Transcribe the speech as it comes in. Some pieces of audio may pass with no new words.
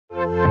Okay,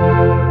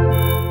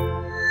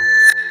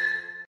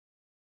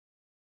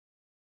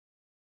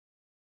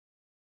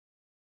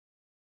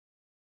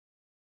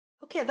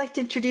 I'd like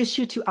to introduce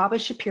you to Abba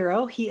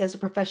Shapiro. He is a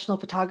professional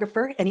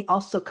photographer, and he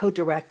also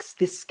co-directs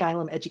this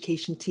Skylum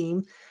education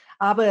team.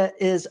 Abba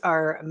is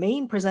our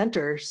main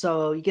presenter,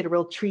 so you get a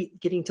real treat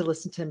getting to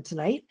listen to him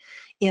tonight.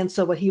 And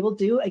so what he will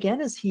do,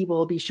 again, is he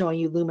will be showing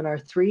you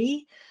Luminar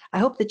 3. I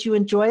hope that you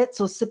enjoy it,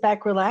 so sit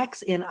back,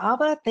 relax. And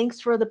Abba,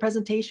 thanks for the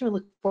presentation. We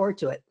look forward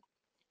to it.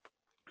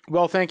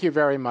 Well, thank you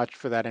very much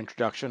for that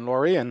introduction,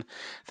 Lori, and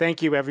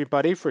thank you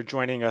everybody for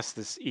joining us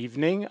this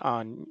evening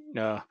on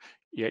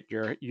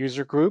your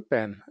user group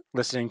and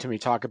listening to me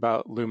talk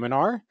about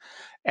Luminar.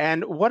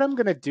 And what I'm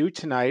going to do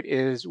tonight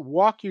is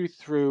walk you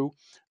through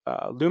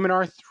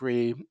Luminar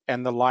 3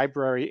 and the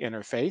library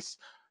interface,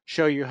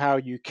 show you how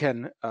you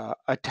can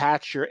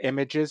attach your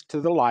images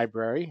to the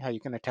library, how you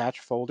can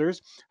attach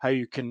folders, how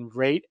you can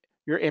rate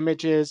your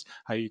images,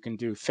 how you can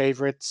do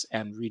favorites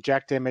and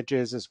reject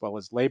images, as well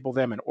as label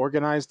them and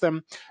organize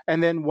them.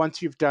 And then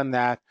once you've done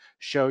that,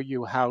 show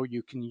you how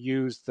you can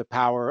use the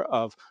power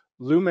of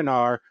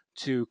Luminar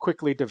to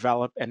quickly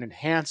develop and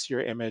enhance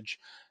your image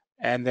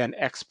and then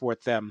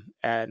export them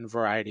in a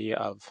variety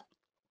of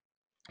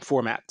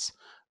formats.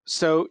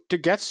 So to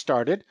get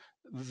started,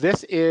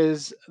 this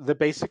is the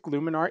basic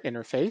Luminar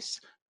interface.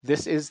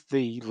 This is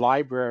the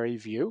library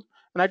view.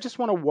 And I just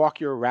want to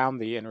walk you around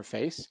the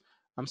interface.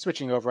 I'm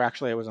switching over.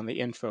 Actually, I was on the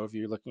info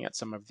view looking at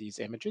some of these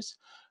images.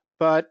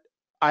 But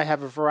I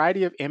have a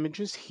variety of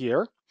images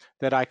here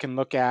that I can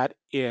look at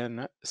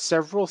in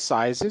several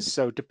sizes.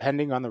 So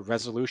depending on the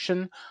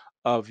resolution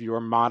of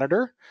your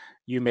monitor,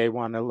 you may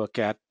want to look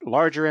at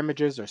larger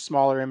images or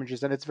smaller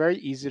images, and it's very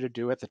easy to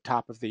do at the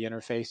top of the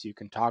interface. You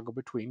can toggle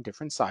between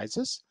different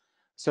sizes.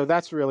 So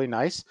that's really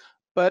nice.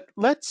 But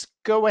let's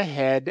go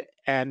ahead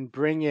and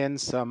bring in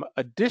some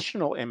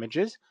additional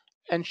images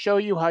and show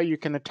you how you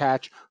can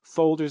attach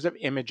folders of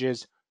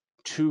images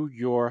to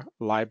your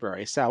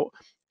library. So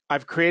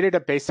I've created a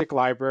basic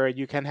library.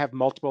 You can have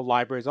multiple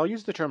libraries. I'll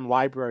use the term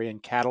library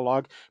and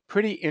catalog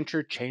pretty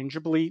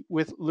interchangeably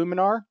with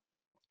Luminar.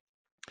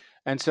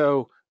 And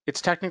so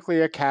it's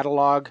technically a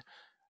catalog.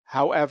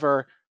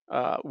 However,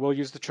 we'll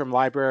use the term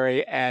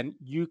library, and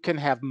you can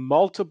have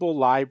multiple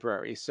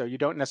libraries. So you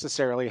don't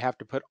necessarily have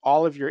to put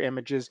all of your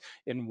images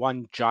in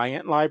one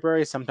giant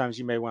library. Sometimes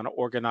you may want to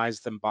organize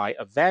them by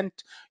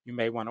event. You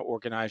may want to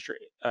organize your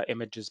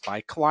images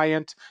by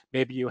client.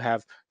 Maybe you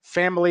have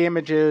family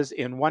images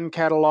in one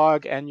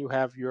catalog and you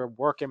have your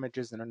work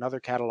images in another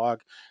catalog.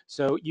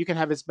 So you can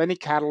have as many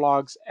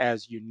catalogs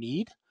as you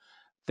need.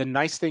 The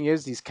nice thing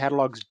is these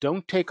catalogs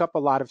don't take up a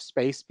lot of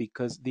space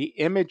because the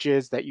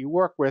images that you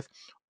work with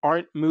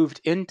aren't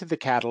moved into the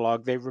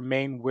catalog. They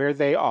remain where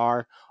they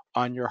are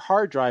on your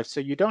hard drive.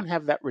 So you don't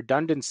have that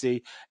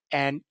redundancy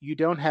and you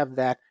don't have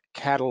that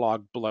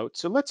catalog bloat.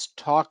 So let's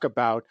talk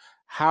about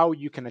how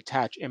you can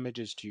attach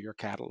images to your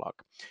catalog.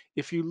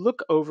 If you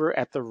look over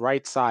at the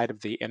right side of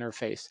the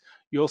interface,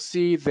 you'll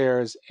see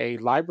there's a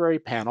library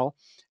panel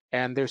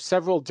and there's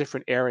several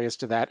different areas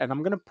to that. And I'm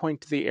going to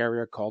point to the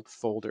area called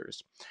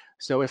folders.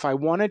 So if I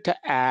wanted to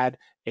add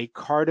a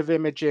card of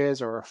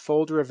images or a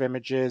folder of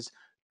images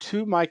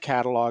to my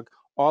catalog,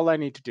 all I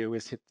need to do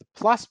is hit the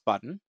plus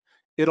button.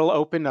 It'll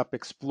open up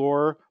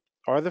Explorer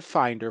or the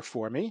Finder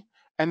for me,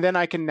 and then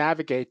I can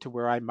navigate to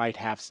where I might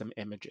have some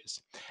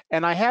images.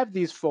 And I have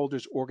these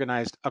folders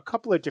organized a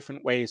couple of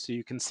different ways so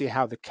you can see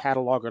how the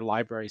catalog or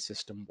library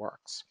system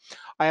works.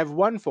 I have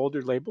one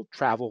folder labeled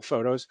Travel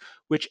Photos,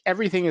 which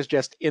everything is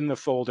just in the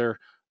folder,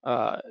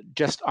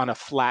 just on a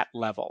flat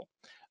level.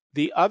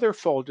 The other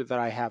folder that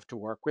I have to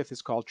work with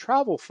is called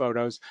Travel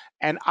Photos,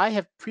 and I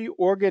have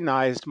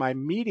pre-organized my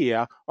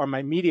media, or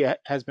my media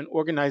has been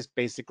organized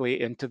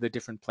basically into the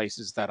different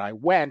places that I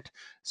went,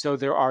 so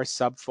there are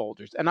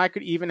subfolders. And I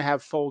could even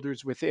have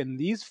folders within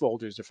these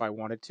folders if I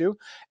wanted to.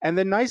 And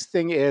the nice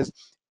thing is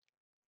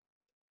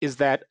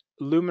that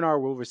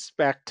Luminar will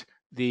respect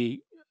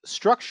the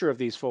structure of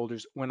these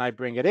folders when I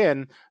bring it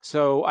in,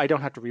 so I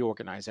don't have to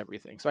reorganize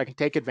everything. So I can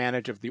take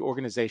advantage of the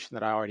organization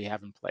that I already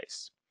have in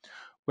place.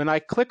 When I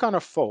click on a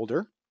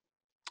folder,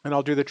 and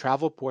I'll do the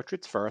travel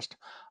portraits first,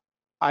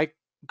 I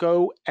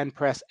go and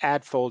press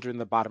Add Folder in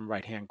the bottom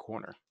right-hand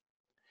corner.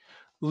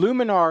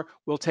 Luminar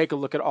will take a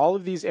look at all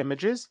of these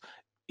images.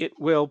 It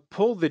will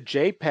pull the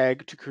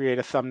JPEG to create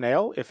a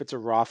thumbnail if it's a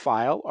raw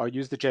file, or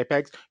use the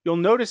JPEGs. You'll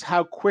notice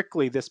how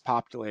quickly this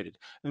populated.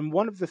 And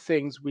one of the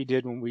things we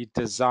did when we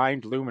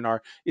designed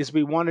Luminar is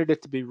we wanted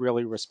it to be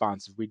really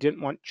responsive. We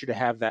didn't want you to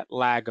have that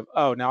lag of,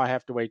 oh, now I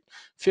have to wait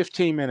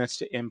 15 minutes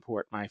to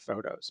import my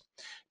photos.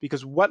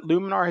 Because what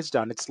Luminar has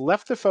done, it's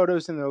left the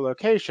photos in their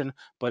location,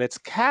 but it's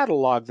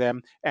cataloged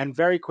them and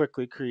very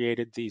quickly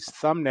created these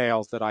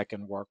thumbnails that I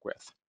can work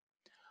with.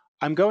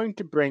 I'm going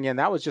to bring in,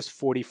 that was just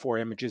 44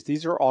 images.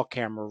 These are all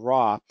camera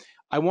raw.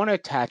 I want to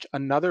attach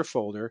another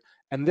folder,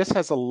 and this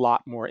has a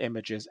lot more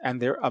images,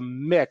 and they're a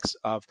mix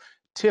of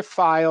TIFF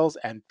files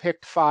and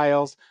PICT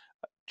files,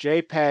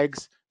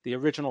 JPEGs, the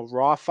original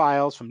RAW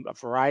files from a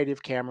variety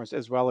of cameras,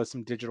 as well as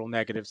some digital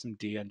negatives, some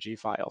DNG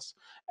files.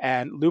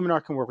 And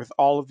Luminar can work with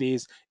all of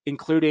these,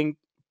 including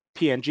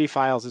PNG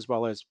files, as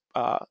well as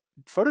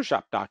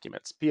Photoshop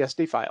documents,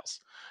 PSD files.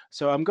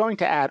 So I'm going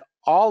to add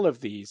all of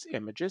these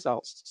images.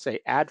 I'll say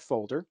add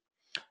folder.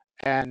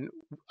 And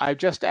I've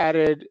just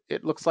added,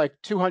 it looks like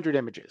 200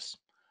 images.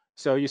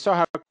 So you saw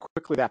how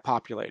quickly that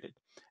populated.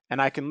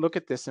 And I can look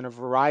at this in a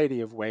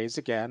variety of ways,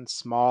 again,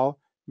 small,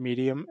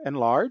 medium, and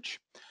large.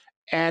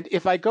 And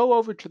if I go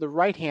over to the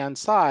right-hand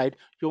side,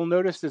 you'll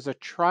notice there's a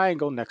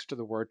triangle next to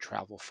the word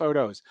travel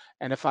photos.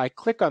 And if I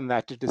click on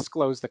that to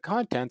disclose the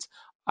contents,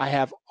 I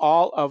have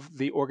all of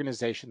the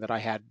organization that I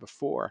had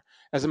before.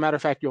 As a matter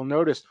of fact, you'll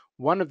notice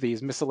one of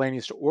these,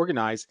 miscellaneous to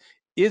organize,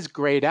 is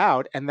grayed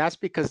out, and that's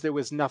because there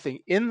was nothing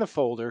in the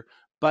folder,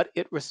 but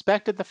it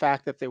respected the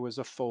fact that there was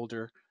a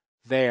folder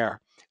there.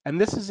 And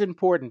this is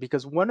important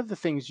because one of the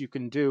things you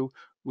can do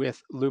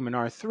with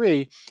Luminar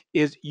 3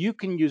 is you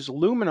can use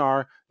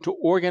Luminar to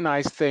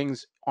organize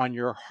things on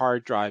your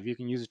hard drive. You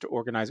can use it to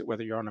organize it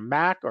whether you're on a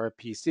Mac or a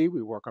PC.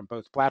 We work on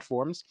both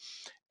platforms.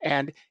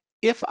 And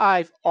if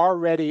I've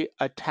already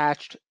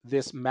attached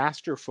this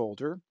master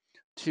folder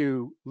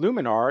to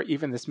Luminar,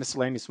 even this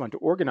miscellaneous one to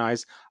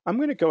organize, I'm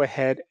going to go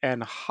ahead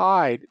and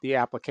hide the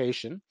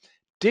application,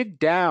 dig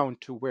down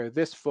to where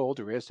this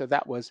folder is. So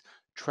that was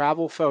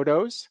travel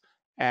photos,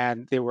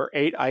 and there were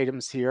 8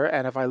 items here.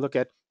 And if I look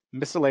at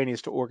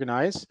miscellaneous to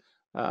organize,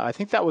 I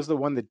think that was the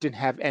one that didn't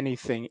have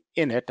anything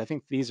in it. I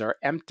think these are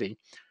empty.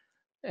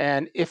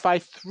 And if I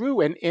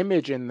threw an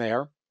image in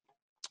there,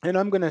 and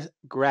I'm going to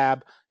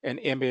grab an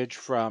image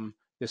from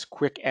this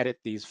quick edit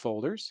these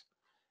folders.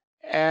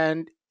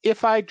 And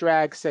if I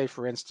drag, say,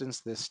 for instance,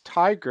 this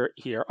tiger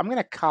here, I'm going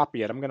to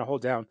copy it. I'm going to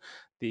hold down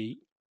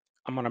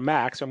I'm on a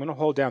Mac, so I'm going to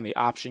hold down the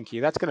Option key.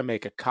 That's going to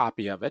make a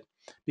copy of it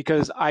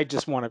because I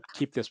just want to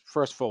keep this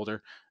first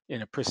folder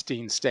in a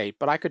pristine state.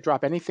 But I could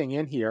drop anything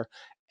in here.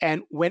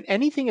 And when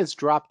anything is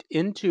dropped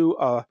into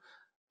a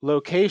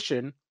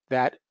location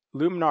that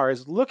Luminar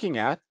is looking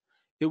at,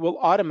 it will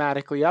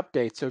automatically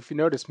update. So if you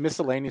notice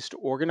miscellaneous to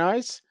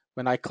organize,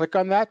 when I click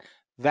on that,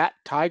 that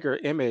tiger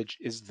image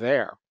is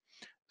there.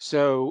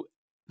 So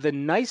the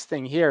nice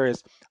thing here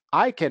is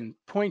I can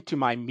point to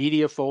my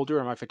media folder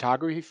or my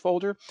photography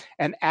folder,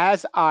 and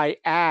as I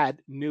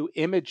add new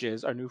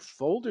images or new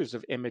folders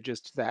of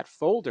images to that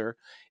folder,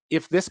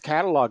 if this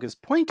catalog is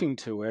pointing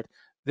to it,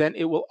 then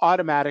it will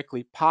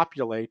automatically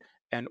populate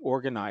and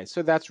organize.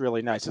 So that's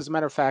really nice. As a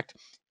matter of fact,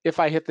 if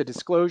I hit the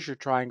disclosure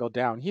triangle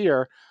down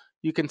here,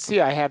 you can see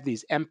I have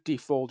these empty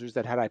folders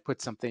that had I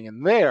put something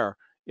in there,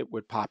 it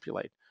would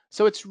populate.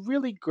 So it's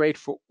really great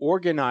for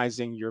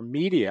organizing your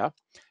media.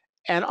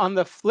 And on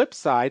the flip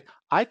side,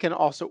 I can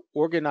also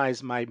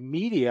organize my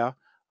media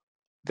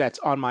that's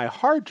on my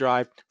hard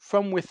drive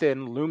from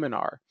within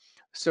Luminar.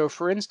 So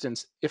for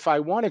instance, if I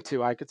wanted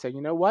to, I could say,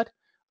 you know what?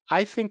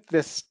 I think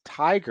this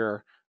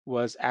tiger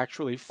was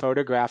actually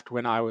photographed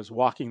when I was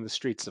walking the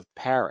streets of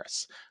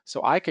Paris.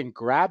 So I can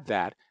grab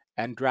that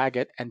and drag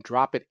it and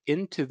drop it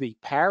into the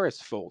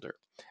Paris folder.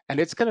 And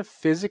it's going to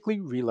physically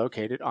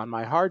relocate it on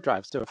my hard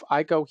drive. So if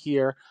I go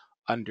here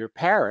under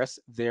Paris,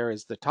 there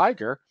is the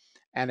tiger.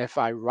 And if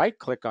I right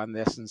click on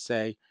this and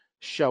say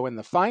show in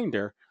the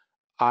Finder,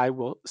 I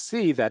will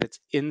see that it's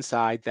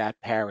inside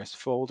that Paris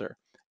folder.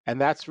 And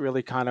that's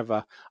really kind of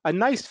a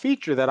nice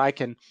feature that I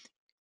can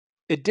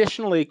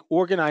additionally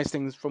organize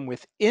things from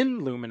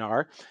within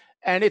Luminar.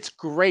 And it's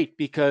great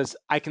because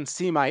I can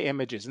see my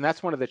images. And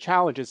that's one of the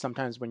challenges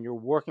sometimes when you're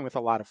working with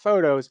a lot of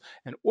photos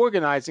and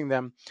organizing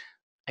them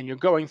and you're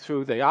going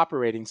through the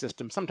operating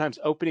system. Sometimes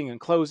opening and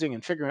closing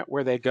and figuring out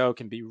where they go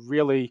can be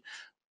really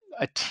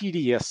a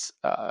tedious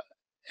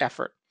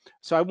effort.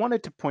 So I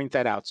wanted to point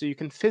that out so you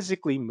can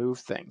physically move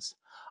things.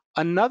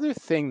 Another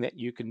thing that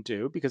you can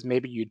do, because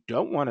maybe you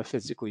don't want to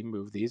physically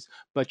move these,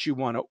 but you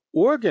want to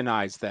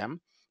organize them,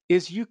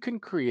 is you can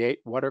create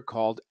what are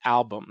called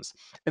albums.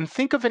 And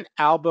think of an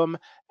album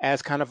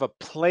as kind of a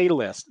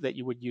playlist that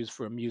you would use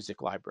for a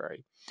music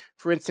library.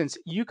 For instance,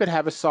 you could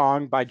have a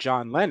song by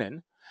John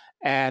Lennon,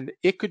 and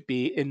it could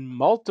be in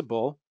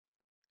multiple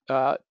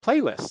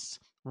playlists.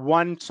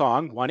 One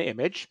song, one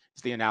image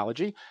is the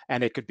analogy,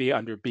 and it could be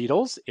under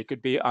Beatles, it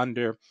could be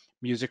under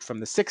music from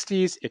the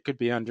 60s, it could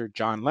be under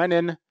John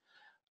Lennon,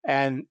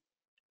 and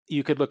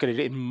you could look at it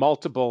in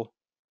multiple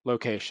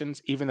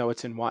locations, even though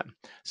it's in one.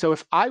 So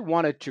if I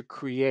wanted to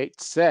create,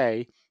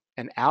 say,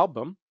 an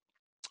album,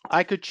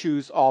 I could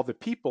choose all the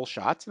people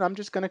shots, and I'm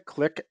just going to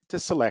click to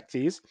select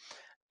these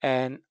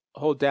and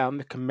hold down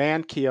the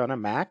Command key on a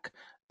Mac,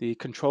 the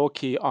Control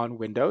key on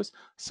Windows,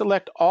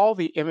 select all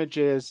the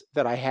images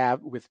that I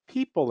have with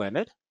people in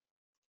it.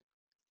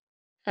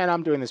 And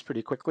I'm doing this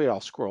pretty quickly. I'll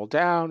scroll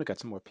down. I got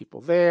some more people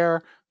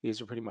there.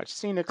 These are pretty much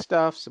scenic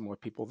stuff, some more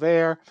people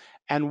there.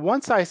 And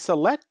once I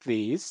select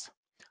these,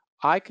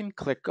 I can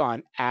click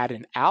on Add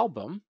an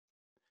Album.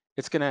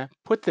 It's going to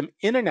put them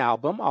in an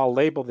album. I'll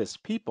label this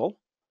people.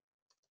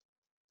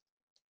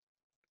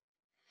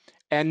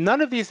 And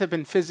none of these have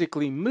been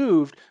physically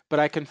moved, but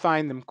I can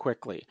find them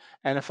quickly.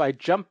 And if I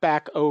jump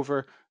back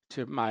over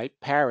to my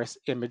Paris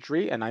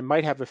imagery, and I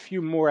might have a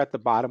few more at the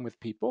bottom with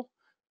people.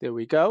 There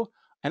we go.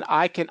 And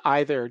I can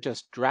either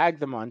just drag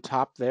them on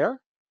top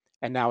there,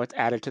 and now it's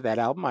added to that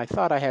album. I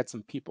thought I had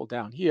some people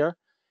down here.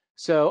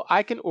 So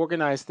I can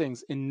organize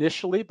things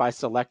initially by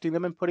selecting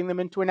them and putting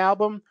them into an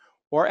album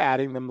or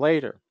adding them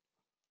later.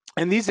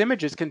 And these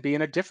images can be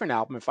in a different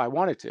album if I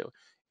wanted to.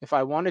 If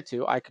I wanted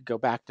to, I could go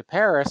back to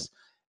Paris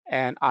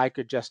and I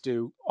could just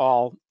do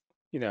all,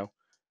 you know,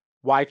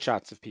 wide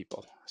shots of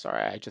people.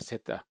 Sorry, I just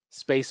hit the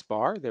space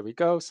bar. There we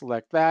go.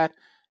 Select that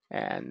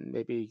and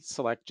maybe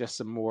select just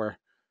some more,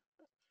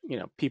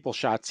 people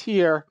shots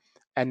here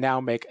and now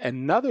make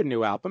another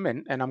new album.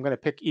 And I'm going to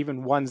pick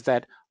even ones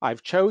that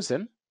I've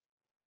chosen.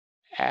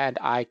 And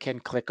I can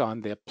click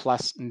on the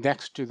plus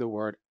next to the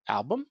word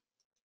album.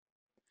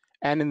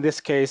 And in this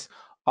case,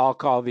 I'll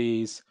call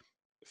these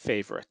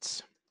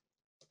favorites,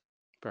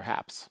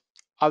 perhaps.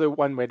 Other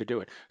one way to do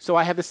it. So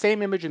I have the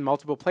same image in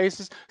multiple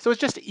places, so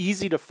it's just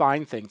easy to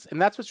find things. And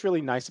that's what's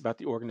really nice about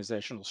the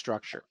organizational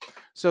structure.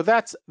 So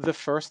that's the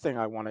first thing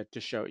I wanted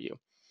to show you.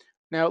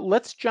 Now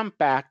let's jump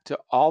back to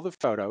all the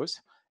photos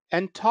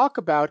and talk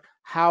about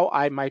how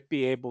I might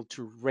be able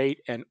to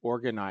rate and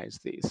organize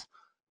these.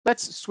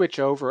 Let's switch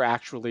over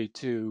actually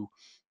to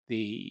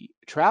the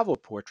travel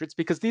portraits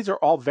because these are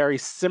all very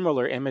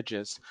similar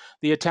images.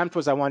 The attempt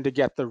was I wanted to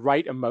get the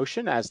right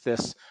emotion as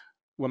this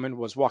woman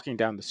was walking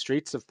down the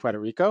streets of Puerto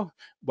Rico.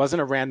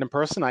 Wasn't a random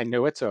person, I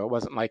knew it, so it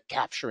wasn't like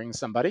capturing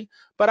somebody.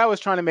 But I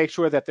was trying to make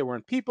sure that there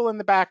weren't people in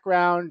the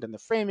background and the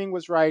framing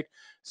was right.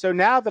 So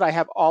now that I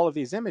have all of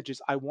these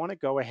images, I want to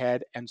go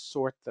ahead and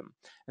sort them.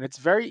 And it's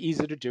very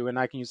easy to do, and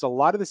I can use a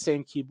lot of the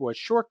same keyboard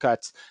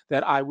shortcuts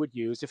that I would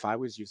use if I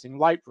was using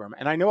Lightroom.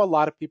 And I know a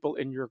lot of people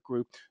in your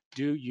group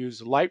do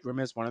use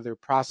Lightroom as one of their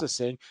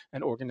processing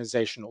and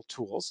organizational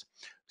tools.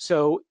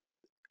 So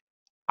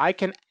I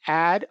can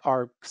add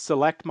or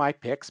select my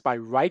picks by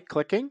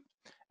right-clicking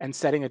and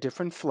setting a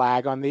different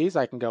flag on these.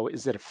 I can go,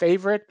 is it a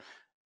favorite?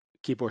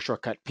 Keyboard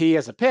shortcut P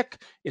as a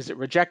pick. Is it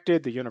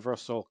rejected? The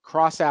universal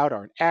crossout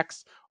or an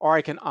X, or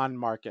I can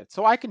unmark it.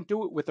 So I can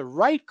do it with a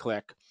right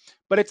click,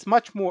 but it's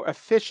much more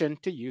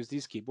efficient to use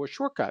these keyboard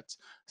shortcuts.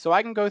 So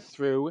I can go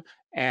through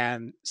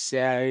and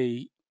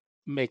say,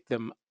 make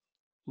them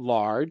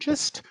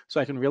largest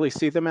so I can really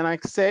see them, and I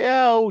can say,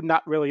 oh,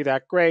 not really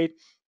that great,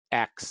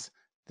 X.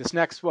 This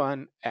next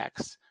one,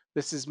 X.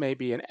 This is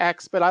maybe an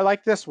X, but I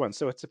like this one,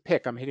 so it's a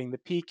pick. I'm hitting the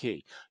P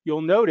key.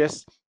 You'll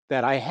notice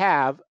that I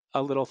have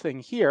a little thing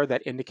here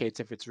that indicates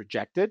if it's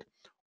rejected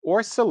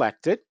or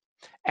selected,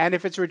 and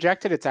if it's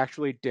rejected, it's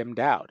actually dimmed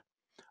out.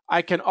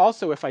 I can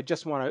also, if I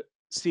just want to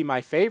see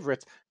my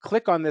favorites,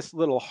 click on this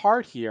little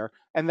heart here,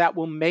 and that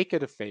will make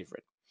it a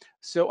favorite.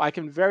 So I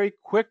can very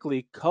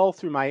quickly cull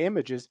through my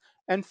images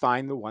and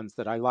find the ones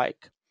that I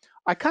like.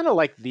 I kind of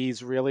like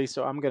these really,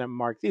 so I'm going to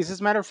mark these.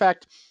 As a matter of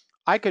fact,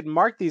 I could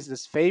mark these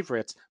as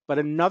favorites, but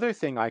another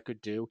thing I could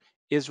do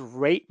is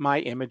rate my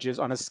images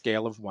on a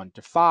scale of 1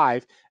 to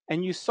 5.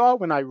 And you saw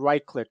when I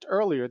right-clicked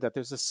earlier that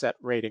there's a set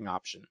rating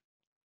option.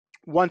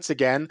 Once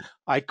again,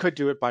 I could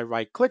do it by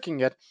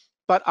right-clicking it,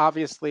 but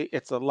obviously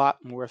it's a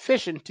lot more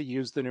efficient to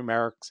use the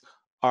numerics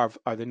of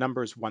the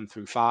numbers 1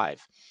 through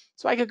 5.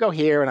 So I could go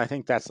here, and I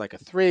think that's like a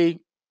 3.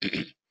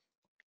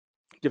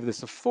 Give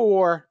this a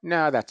 4.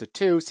 No, that's a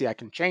 2. See, I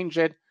can change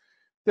it.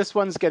 This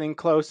one's getting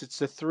close.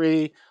 It's a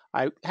 3.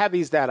 I have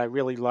these that I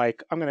really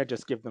like. I'm going to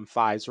just give them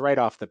 5s right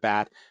off the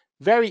bat.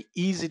 Very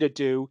easy to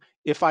do.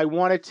 If I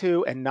wanted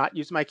to and not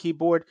use my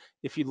keyboard,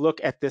 if you look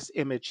at this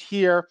image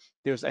here,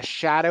 there's a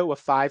shadow of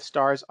 5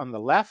 stars on the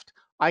left.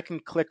 I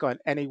can click on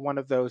any one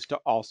of those to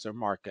also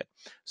mark it.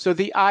 So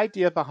the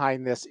idea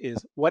behind this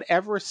is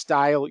whatever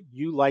style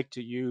you like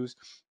to use,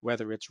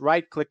 whether it's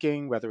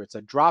right-clicking, whether it's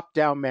a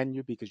drop-down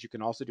menu, because you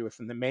can also do it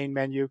from the main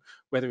menu,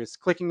 whether it's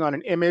clicking on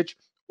an image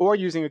or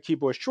using a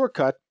keyboard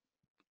shortcut,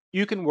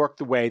 you can work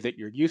the way that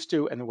you're used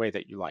to and the way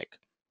that you like.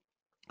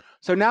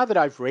 So now that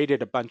I've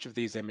rated a bunch of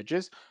these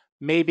images,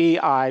 maybe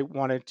I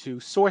wanted to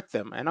sort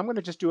them, and I'm going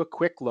to just do a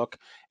quick look.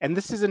 And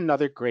this is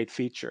another great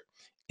feature.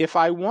 If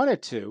I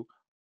wanted to,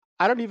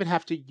 I don't even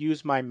have to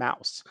use my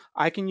mouse.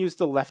 I can use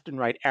the left and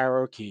right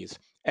arrow keys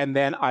and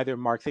then either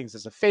mark things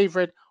as a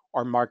favorite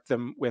or mark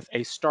them with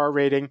a star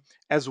rating,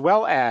 as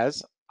well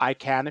as I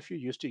can, if you're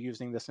used to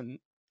using this in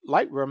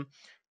Lightroom,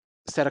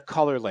 set a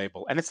color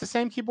label. And it's the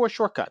same keyboard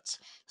shortcuts,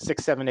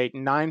 6, 7, 8,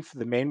 and 9 for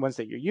the main ones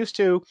that you're used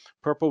to.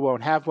 Purple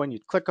won't have one.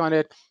 You'd click on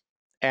it,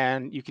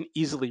 and you can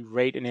easily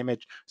rate an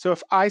image. So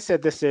if I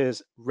said this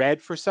is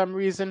red for some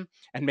reason,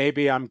 and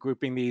maybe I'm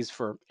grouping these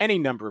for any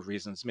number of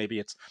reasons, maybe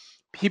it's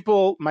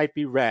people might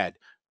be red,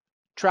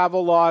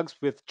 travel logs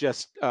with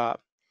just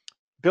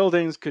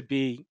buildings could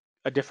be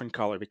a different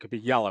color. It could be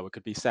yellow, it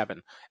could be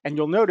 7. And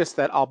you'll notice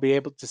that I'll be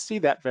able to see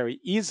that very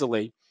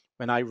easily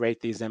when I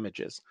rate these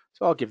images.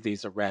 So I'll give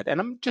these a red. And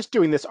I'm just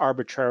doing this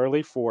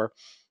arbitrarily for,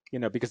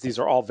 because these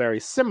are all very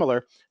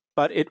similar,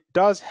 but it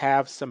does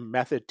have some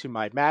method to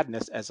my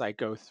madness as I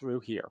go through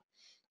here.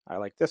 I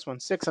like this one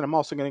 6, and I'm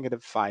also going to give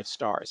it 5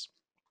 stars.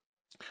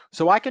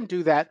 So I can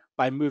do that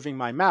by moving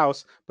my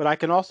mouse, but I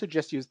can also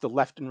just use the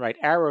left and right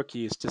arrow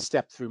keys to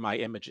step through my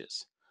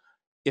images.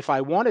 If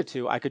I wanted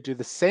to, I could do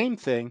the same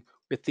thing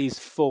with these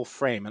full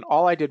frame. And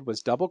all I did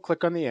was double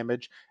click on the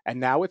image, and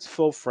now it's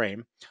full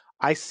frame.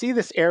 I see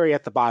this area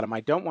at the bottom.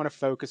 I don't want to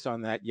focus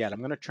on that yet. I'm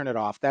going to turn it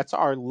off. That's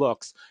our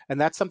looks, and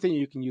that's something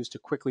you can use to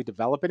quickly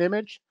develop an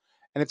image.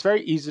 And it's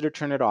very easy to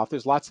turn it off.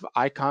 There's lots of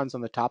icons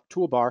on the top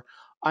toolbar.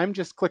 I'm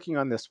just clicking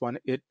on this one.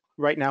 It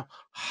right now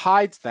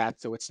hides that,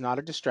 so it's not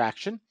a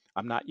distraction.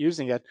 I'm not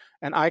using it.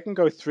 And I can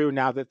go through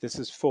now that this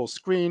is full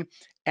screen.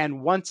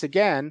 And once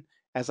again,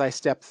 as I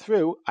step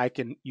through, I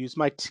can use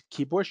my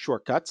keyboard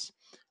shortcuts.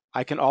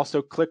 I can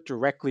also click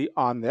directly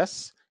on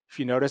this. If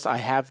you notice, I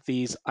have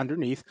these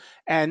underneath.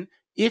 And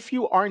if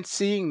you aren't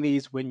seeing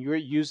these when you're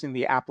using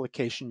the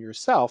application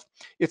yourself,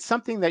 it's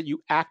something that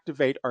you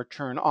activate or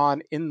turn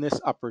on in this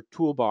upper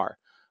toolbar.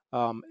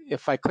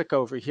 If I click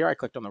over here, I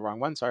clicked on the wrong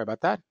one. Sorry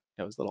about that.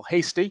 It was a little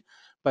hasty.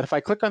 But if I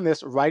click on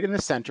this right in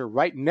the center,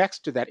 right next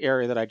to that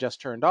area that I just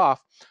turned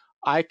off,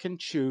 I can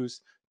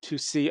choose to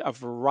see a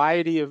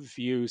variety of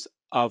views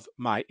of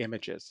my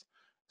images.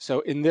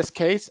 So in this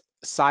case,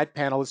 side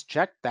panel is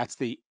checked. That's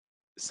the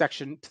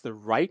section to the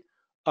right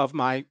of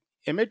my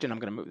image. And I'm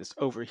going to move this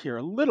over here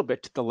a little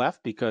bit to the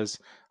left because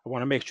I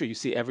want to make sure you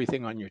see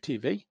everything on your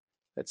TV.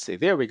 Let's see,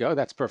 there we go.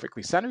 That's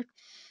perfectly centered.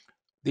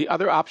 The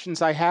other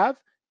options I have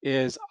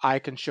is I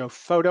can show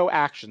photo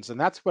actions, and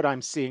that's what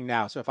I'm seeing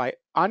now. So if I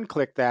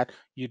unclick that,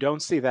 you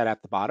don't see that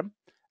at the bottom.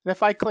 And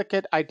if I click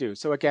it, I do.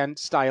 So again,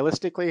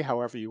 stylistically,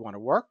 however you want to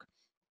work.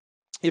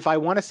 If I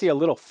want to see a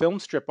little film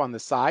strip on the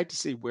side to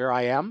see where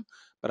I am,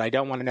 but I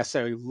don't want to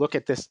necessarily look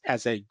at this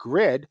as a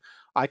grid,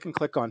 I can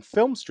click on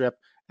film strip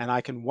and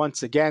I can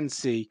once again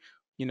see,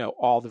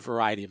 all the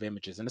variety of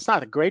images. And it's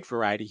not a great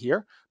variety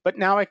here, but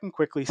now I can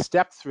quickly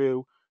step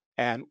through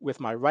and with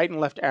my right and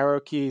left arrow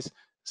keys,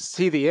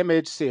 see the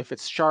image, see if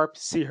it's sharp,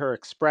 see her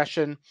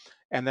expression,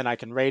 and then I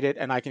can rate it.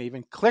 And I can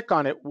even click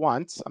on it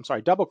once,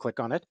 double click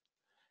on it,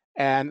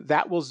 and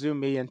that will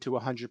zoom me into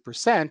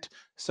 100%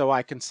 so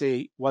I can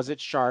see, was it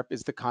sharp?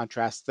 Is the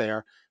contrast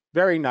there?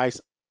 Very nice.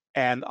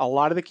 And a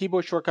lot of the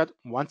keyboard shortcuts,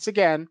 once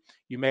again,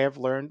 you may have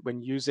learned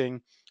when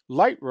using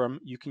Lightroom,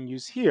 you can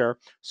use here.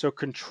 So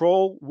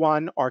Control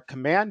 1 or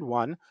Command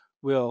 1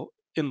 will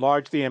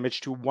enlarge the image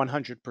to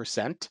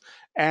 100%,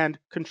 and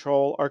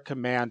Control or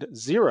Command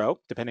 0,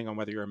 depending on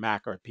whether you're a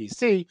Mac or a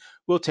PC,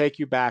 will take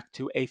you back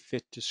to a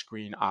fit to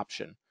screen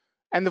option.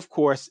 And of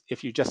course,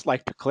 if you just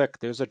like to click,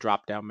 there's a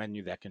drop-down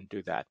menu that can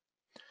do that.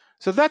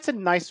 So that's a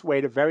nice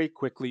way to very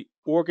quickly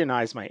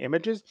organize my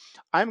images.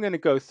 I'm going to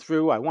go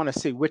through, I want to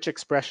see which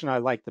expression I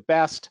like the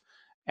best.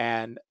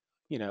 And,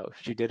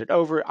 she did it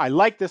over. I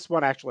like this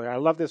one, actually. I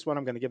love this one.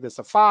 I'm going to give this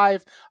a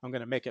 5. I'm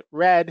going to make it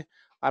red.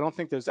 I don't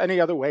think there's any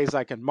other ways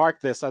I can mark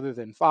this other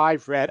than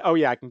 5, red. Oh,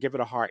 yeah, I can give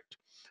it a heart.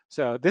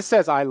 So this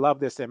says I love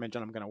this image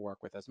and I'm going to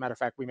work with it. As a matter of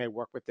fact, we may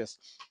work with this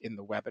in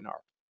the webinar.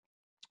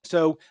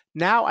 So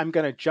now I'm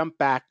going to jump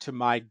back to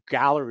my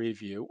gallery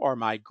view or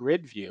my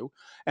grid view.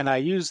 And I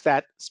use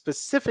that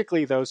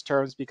specifically those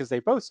terms because they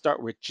both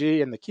start with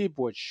G, and the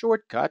keyboard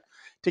shortcut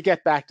to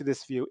get back to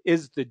this view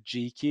is the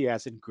G key,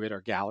 as in grid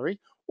or gallery,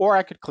 or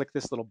I could click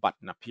this little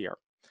button up here.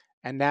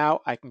 And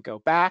now I can go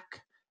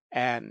back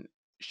and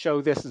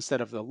show this instead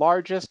of the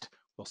largest.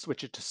 We'll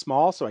switch it to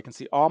small so I can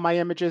see all my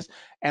images.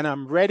 And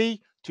I'm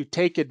ready to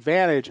take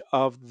advantage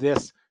of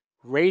this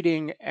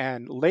rating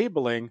and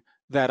labeling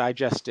that I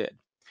just did.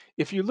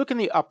 If you look in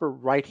the upper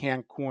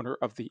right-hand corner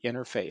of the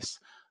interface,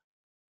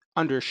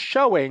 under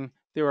showing,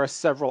 there are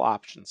several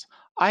options.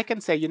 I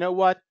can say, you know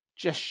what,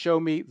 just show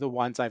me the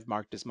ones I've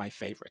marked as my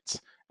favorites.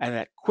 And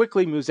that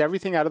quickly moves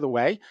everything out of the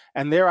way.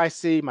 And there I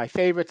see my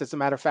favorites. As a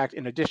matter of fact,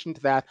 in addition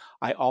to that,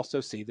 I also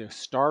see their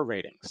star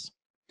ratings.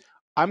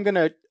 I'm going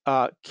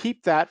to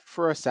keep that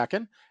for a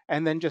second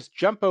and then just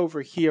jump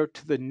over here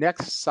to the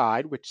next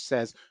side, which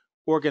says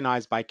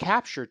organize by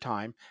capture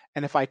time.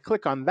 And if I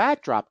click on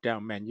that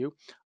drop-down menu,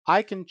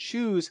 I can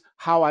choose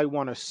how I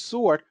want to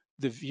sort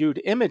the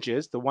viewed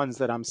images, the ones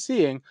that I'm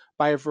seeing,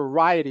 by a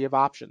variety of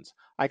options.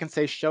 I can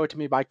say show it to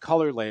me by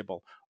color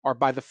label, or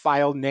by the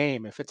file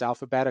name if it's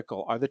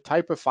alphabetical, or the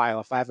type of file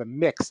if I have a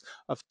mix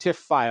of TIFF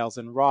files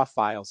and RAW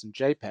files and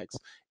JPEGs.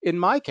 In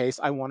my case,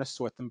 I want to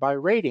sort them by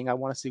rating. I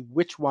want to see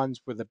which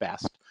ones were the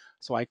best.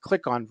 So I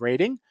click on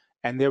rating,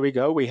 and there we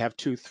go. We have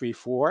 2, 3,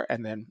 4,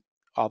 and then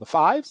all the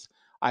 5s.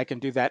 I can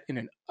do that in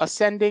an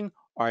ascending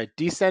or a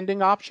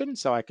descending option.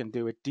 So I can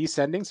do it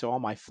descending, so all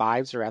my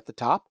 5s are at the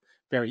top.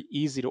 Very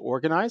easy to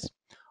organize.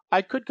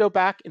 I could go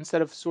back,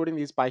 instead of sorting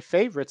these by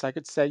favorites, I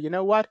could say, you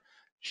know what?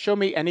 Show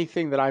me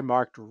anything that I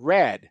marked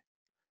red,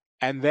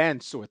 and then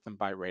sort them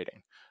by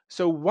rating.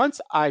 So once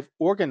I've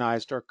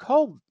organized or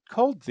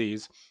culled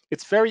these,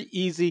 it's very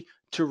easy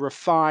to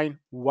refine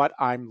what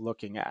I'm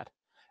looking at.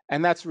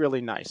 And that's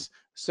really nice.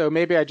 So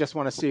maybe I just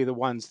want to see the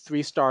ones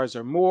 3 stars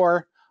or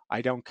more.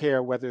 I don't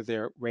care whether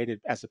they're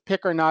rated as a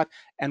pick or not.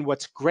 And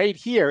what's great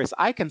here is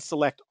I can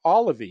select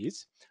all of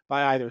these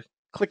by either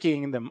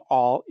clicking them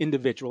all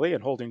individually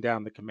and holding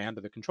down the command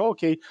or the control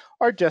key,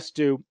 or just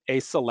do a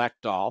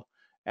select all.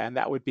 and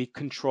that would be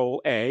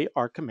Control A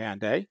or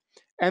Command A.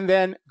 And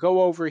then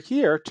go over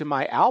here to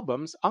my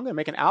albums. I'm going to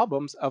make an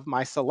albums of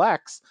my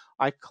selects.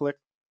 I click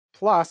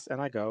plus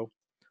and I go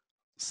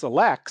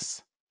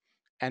selects.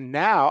 And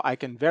now I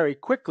can very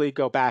quickly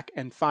go back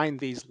and find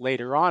these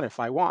later on if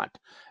I want.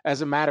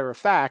 As a matter of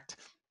fact,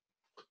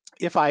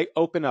 if I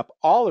open up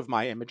all of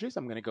my images,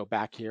 I'm going to go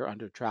back here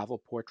under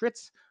Travel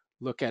Portraits,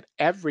 look at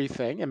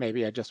everything, and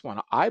maybe I just want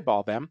to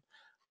eyeball them.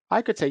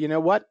 I could say, you know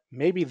what,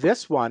 maybe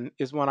this one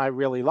is one I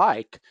really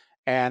like,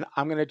 and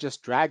I'm going to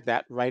just drag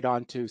that right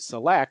onto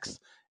selects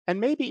and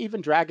maybe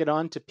even drag it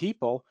on to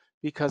people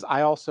because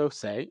I also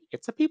say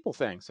it's a people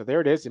thing. So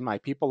there it is in my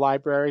people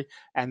library,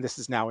 and this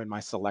is now in my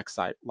select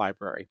site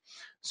library.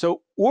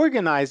 So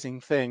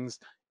organizing things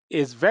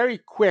is very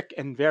quick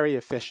and very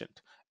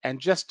efficient. And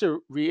just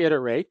to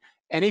reiterate,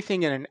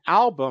 anything in an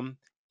album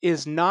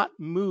is not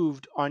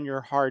moved on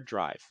your hard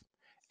drive.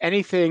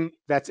 Anything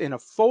that's in a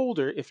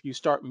folder, if you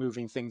start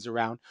moving things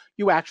around,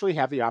 you actually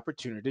have the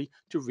opportunity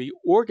to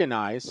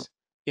reorganize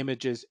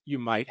images you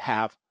might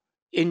have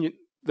in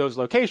those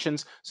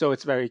locations. So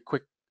it's a very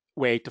quick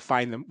way to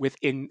find them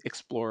within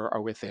Explorer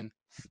or within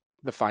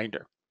the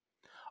Finder.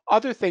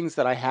 Other things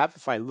that I have,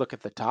 if I look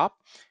at the top,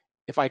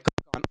 if I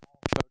click on all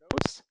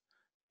photos,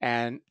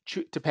 and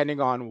depending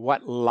on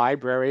what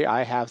library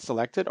I have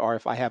selected, or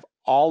if I have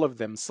all of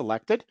them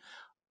selected,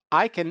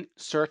 I can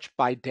search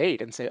by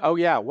date and say, oh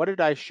yeah, what did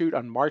I shoot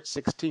on March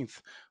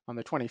 16th on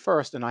the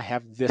 21st? And I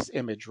have this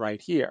image right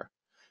here.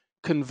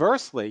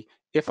 Conversely,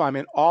 if I'm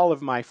in all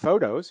of my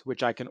photos,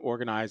 which I can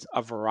organize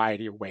a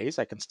variety of ways,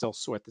 I can still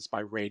sort this by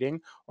rating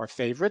or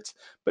favorites,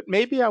 but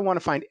maybe I want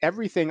to find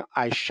everything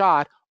I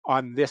shot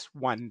on this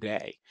one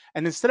day.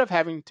 And instead of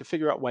having to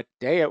figure out what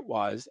day it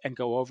was and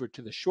go over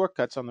to the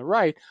shortcuts on the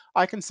right,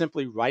 I can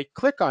simply right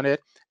click on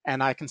it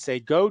and I can say,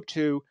 go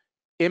to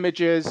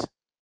images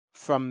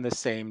from the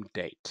same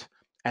date.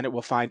 And it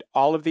will find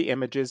all of the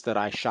images that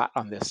I shot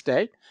on this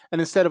day. And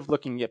instead of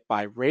looking at it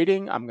by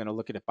rating, I'm going to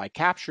look at it by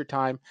capture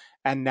time.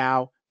 And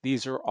now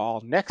these are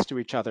all next to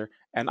each other,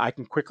 and I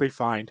can quickly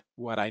find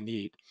what I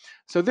need.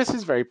 So this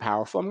is very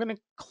powerful. I'm going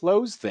to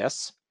close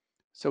this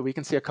so we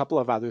can see a couple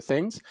of other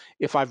things.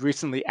 If I've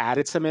recently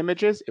added some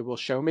images, it will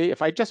show me.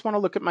 If I just want to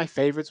look at my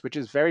favorites, which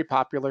is very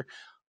popular,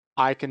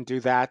 I can do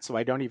that, so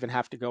I don't even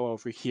have to go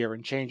over here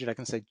and change it. I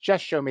can say,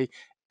 just show me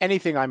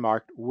anything I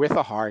marked with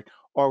a heart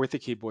or with the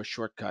keyboard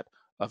shortcut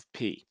of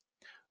P.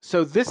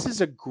 So this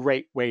is a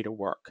great way to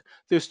work.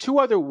 There's two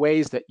other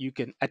ways that you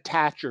can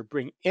attach or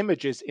bring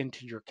images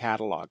into your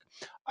catalog.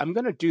 I'm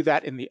going to do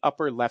that in the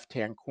upper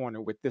left-hand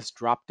corner with this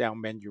drop-down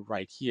menu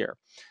right here.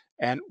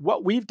 And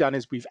what we've done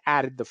is we've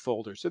added the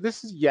folder. So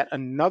this is yet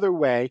another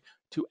way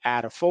to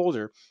add a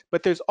folder,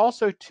 but there's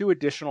also two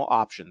additional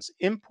options,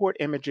 import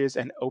images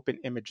and open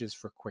images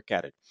for quick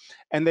edit.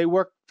 And they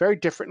work very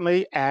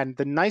differently. And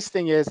the nice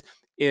thing is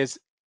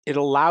it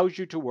allows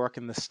you to work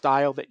in the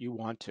style that you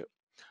want to.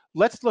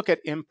 Let's look at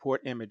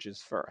import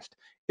images first.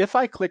 If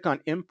I click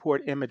on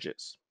import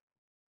images,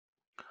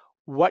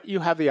 what you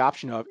have the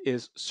option of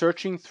is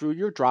searching through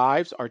your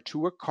drives or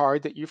to a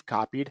card that you've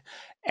copied.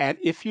 And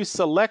if you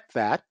select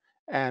that,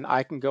 and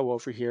I can go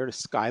over here to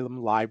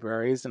Skylum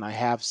libraries, and I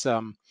have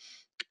some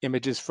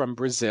images from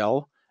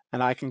Brazil,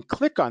 and I can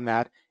click on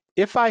that.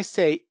 If I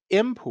say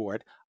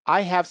import,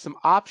 I have some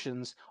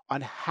options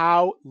on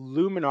how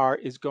Luminar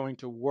is going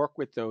to work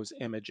with those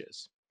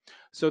images.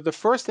 So the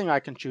first thing I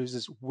can choose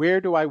is where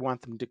do I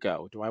want them to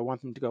go? Do I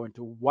want them to go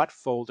into what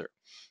folder?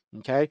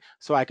 Okay,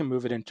 so I can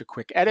move it into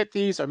quick edit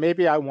these, or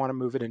maybe I want to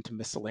move it into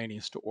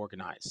miscellaneous to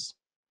organize.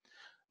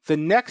 The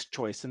next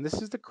choice, and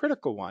this is the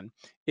critical one,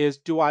 is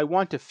do I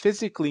want to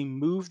physically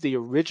move the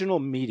original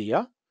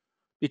media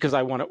because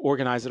I want to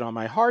organize it on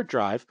my hard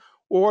drive,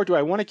 or do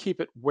I want to keep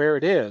it where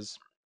it is,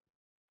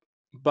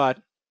 but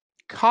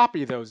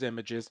copy those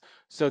images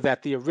so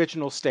that the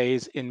original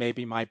stays in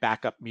maybe my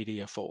backup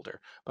media folder,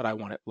 but I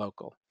want it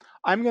local.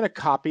 I'm going to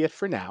copy it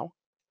for now.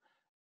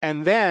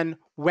 And then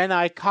when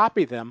I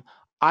copy them,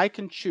 I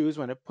can choose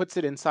when it puts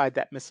it inside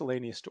that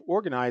miscellaneous to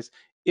organize,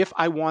 if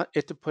I want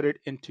it to put it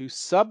into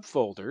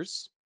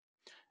subfolders.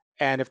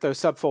 And if those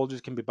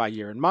subfolders can be by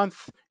year,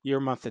 month,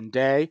 and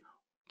day,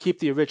 keep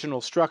the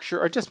original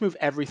structure, or just move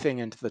everything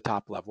into the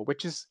top level,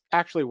 which is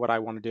actually what I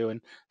want to do.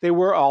 And they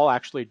were all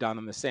actually done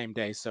on the same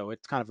day, so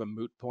it's kind of a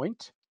moot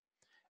point.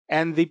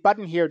 And the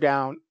button here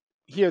down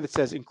here that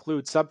says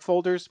include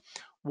subfolders,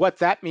 what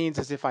that means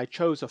is if I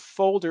chose a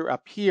folder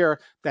up here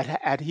that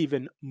had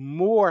even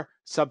more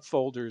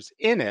subfolders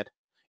in it,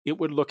 it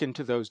would look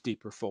into those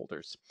deeper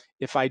folders.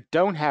 If I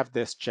don't have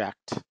this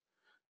checked,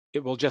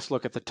 it will just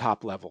look at the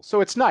top level.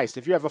 So it's nice.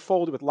 If you have a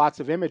folder with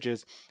lots of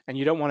images and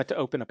you don't want it to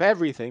open up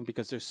everything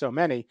because there's so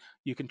many,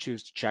 you can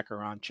choose to check or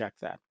uncheck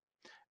that.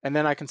 And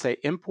then I can say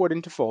import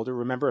into folder.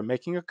 Remember, I'm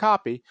making a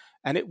copy,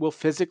 and it will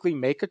physically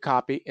make a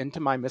copy into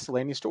my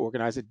miscellaneous to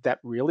organize it that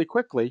really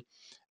quickly.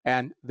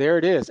 And there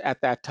it is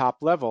at that top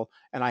level.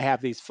 And I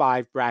have these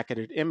 5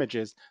 bracketed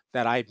images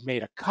that I've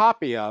made a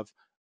copy of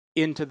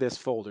into this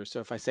folder. So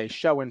if I say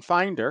show in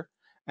Finder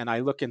and I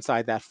look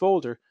inside that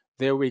folder,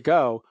 there we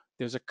go.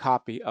 there's a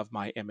copy of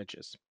my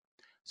images.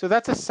 So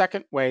that's a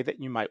second way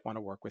that you might want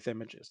to work with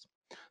images.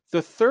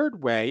 The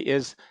third way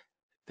is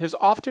there's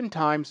often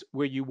times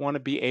where you want to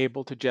be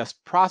able to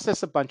just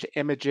process a bunch of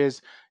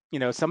images.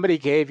 Somebody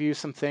gave you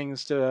some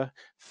things to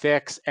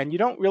fix and you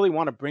don't really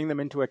want to bring them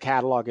into a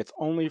catalog. It's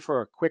only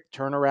for a quick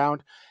turnaround.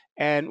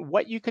 And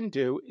what you can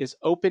do is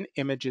open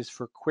images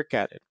for quick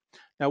edit.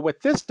 Now,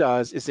 what this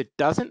does is it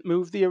doesn't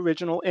move the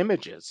original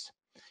images.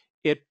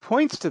 It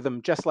points to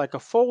them just like a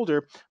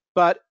folder,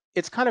 but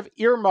it's kind of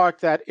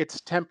earmarked that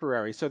it's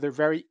temporary. So they're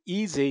very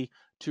easy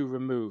to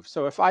remove.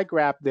 So if I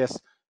grab this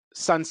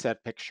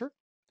sunset picture,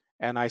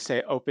 and I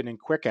say open in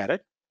quick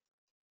edit,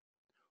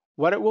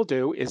 what it will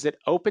do is it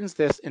opens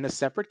this in a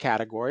separate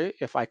category.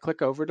 If I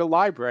click over to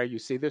library, you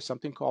see there's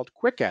something called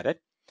quick edit,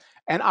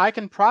 and I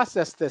can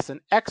process this and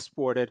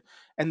export it.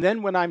 And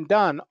then when I'm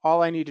done,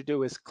 all I need to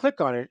do is click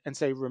on it and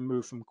say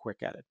remove from quick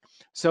edit.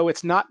 So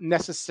it's not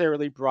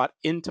necessarily brought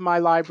into my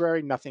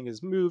library. Nothing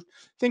is moved.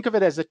 Think of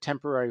it as a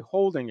temporary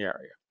holding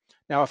area.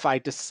 Now, if I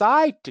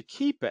decide to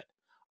keep it,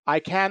 I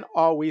can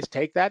always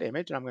take that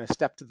image, and I'm going to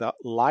step to the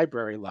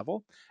library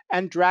level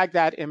and drag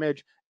that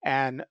image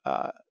and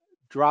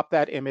drop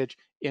that image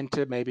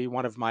into maybe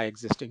one of my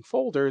existing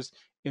folders,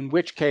 in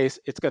which case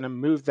it's going to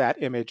move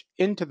that image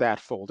into that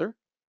folder,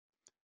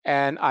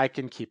 and I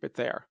can keep it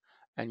there.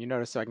 And you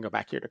notice I can go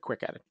back here to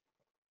quick edit.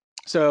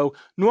 So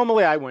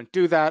normally I wouldn't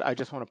do that. I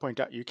just want to point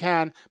out you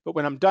can, but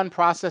when I'm done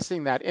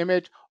processing that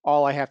image,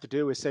 all I have to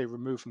do is say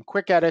remove from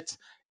quick edits.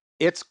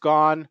 It's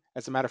gone.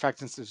 As a matter of fact,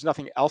 since there's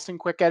nothing else in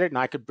quick edit, and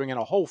I could bring in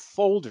a whole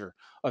folder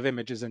of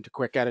images into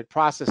quick edit,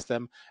 process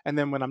them, and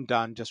then when I'm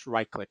done, just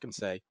right click and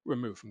say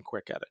remove from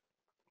quick edit.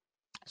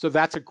 So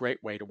that's a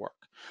great way to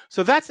work.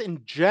 So that's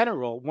in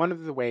general one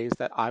of the ways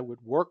that I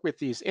would work with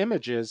these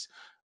images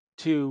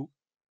to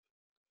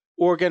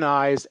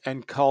organize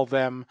and cull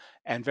them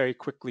and very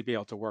quickly be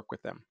able to work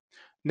with them.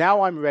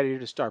 Now I'm ready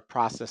to start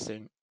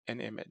processing an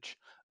image.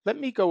 Let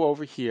me go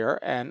over here,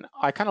 and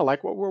I kind of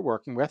like what we're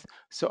working with.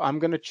 So I'm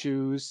going to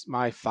choose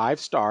my 5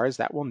 stars.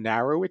 That will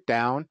narrow it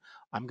down.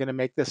 I'm going to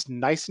make this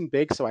nice and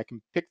big so I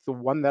can pick the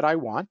one that I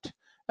want.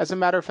 As a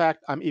matter of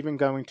fact, I'm even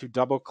going to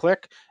double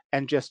click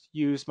and just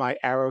use my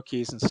arrow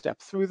keys and step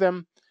through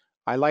them.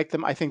 I like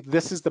them. I think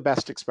this is the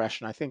best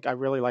expression. I think I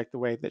really like the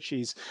way that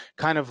she's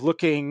kind of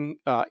looking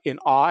in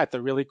awe at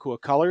the really cool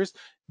colors.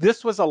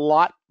 This was a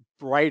lot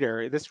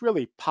brighter. This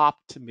really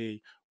popped to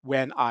me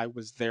when I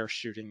was there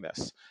shooting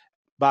this.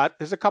 But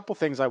there's a couple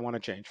things I want to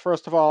change.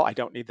 First of all, I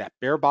don't need that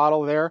beer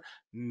bottle there.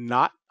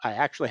 I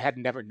actually had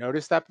never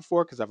noticed that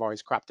before because I've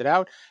always cropped it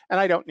out. And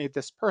I don't need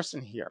this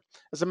person here.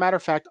 As a matter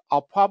of fact,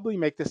 I'll probably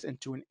make this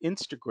into an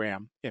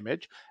Instagram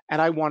image,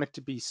 and I want it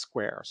to be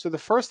square. So the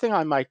first thing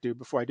I might do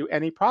before I do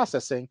any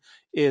processing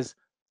is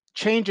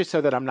change it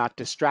so that I'm not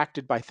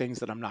distracted by things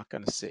that I'm not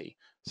going to see.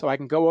 So I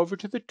can go over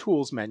to the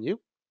Tools menu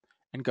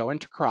and go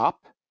into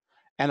Crop,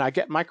 and I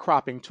get my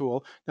cropping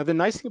tool. Now, the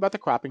nice thing about the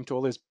cropping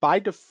tool is by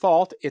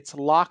default, it's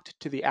locked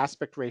to the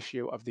aspect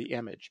ratio of the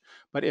image.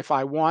 But if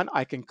I want,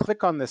 I can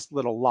click on this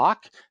little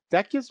lock.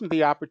 That gives me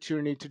the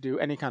opportunity to do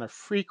any kind of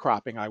free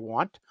cropping I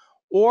want.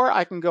 Or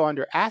I can go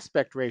under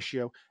aspect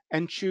ratio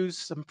and choose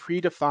some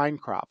predefined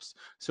crops.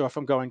 So if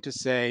I'm going to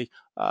say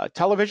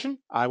television,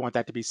 I want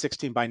that to be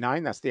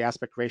 16:9. That's the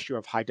aspect ratio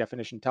of high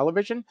definition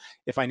television.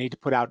 If I need to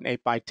put out an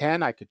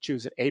 8:10, I could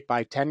choose an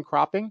 8:10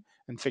 cropping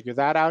and figure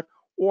that out.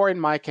 Or in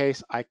my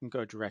case, I can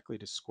go directly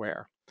to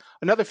square.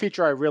 Another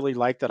feature I really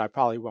like that I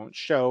probably won't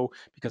show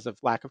because of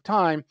lack of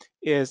time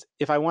is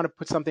if I want to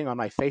put something on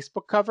my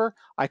Facebook cover,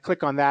 I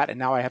click on that and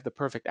now I have the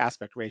perfect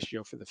aspect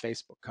ratio for the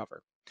Facebook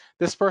cover.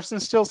 This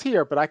person's still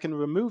here, but I can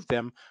remove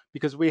them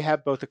because we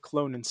have both a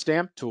clone and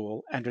stamp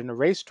tool and an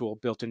erase tool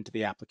built into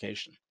the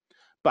application.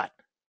 But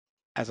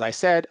as I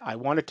said, I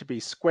want it to be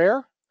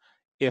square.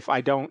 If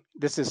I don't,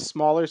 this is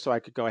smaller, so I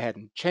could go ahead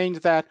and change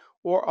that,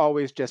 or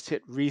always just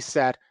hit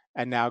reset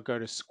and now go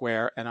to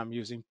square, and I'm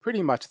using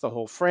pretty much the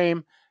whole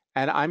frame.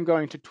 And I'm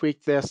going to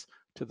tweak this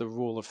to the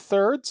rule of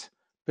thirds,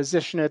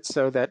 position it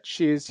so that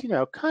she's,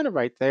 kind of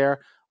right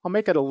there. I'll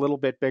make it a little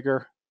bit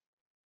bigger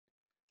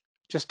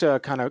just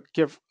to kind of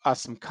give us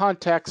some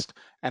context.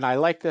 And I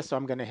like this, so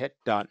I'm going to hit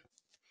done.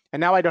 And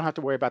now I don't have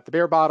to worry about the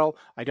beer bottle.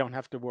 I don't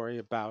have to worry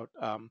about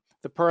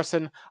the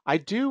person. I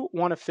do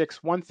want to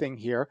fix one thing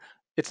here.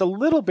 It's a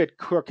little bit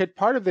crooked.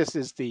 Part of this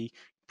is the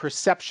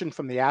perception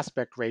from the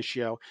aspect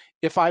ratio.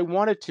 If I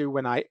wanted to,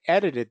 when I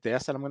edited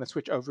this, and I'm going to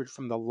switch over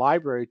from the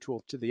library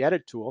tool to the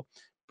edit tool,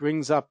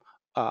 brings up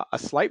a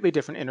slightly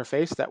different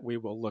interface that we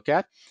will look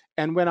at.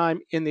 And when I'm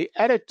in the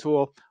edit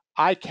tool,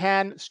 I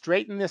can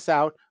straighten this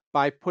out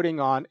by putting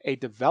on a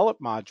develop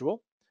module.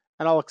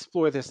 And I'll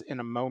explore this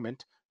in a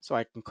moment. So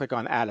I can click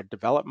on add a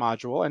develop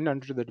module, and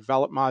under the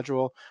develop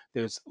module,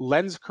 there's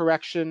lens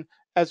correction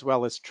as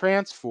well as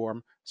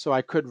transform. So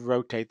I could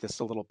rotate this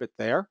a little bit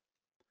there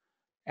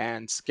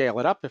and scale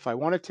it up if I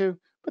wanted to,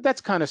 but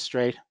that's kind of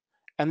straight.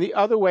 And the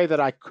other way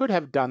that I could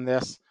have done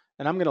this,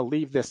 and I'm going to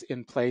leave this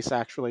in place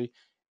actually,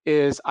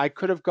 is I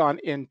could have gone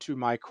into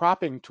my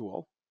cropping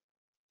tool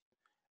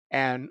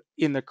And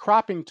in the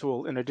cropping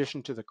tool, in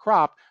addition to the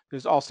crop,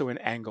 there's also an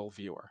angle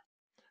viewer.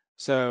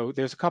 So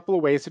there's a couple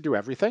of ways to do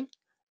everything.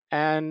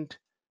 And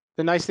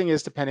the nice thing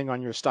is, depending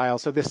on your style,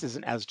 so this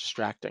isn't as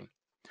distracting.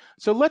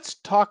 So let's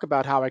talk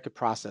about how I could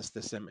process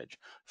this image.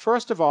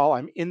 First of all,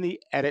 I'm in the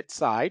edit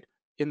side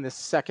in the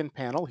second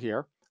panel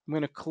here. I'm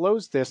going to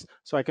close this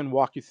so I can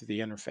walk you through the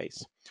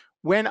interface.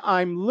 When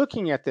I'm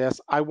looking at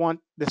this, I want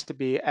this to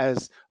be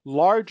as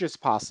large as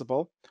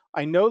possible.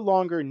 I no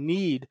longer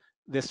need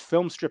this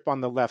film strip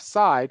on the left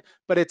side,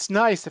 but it's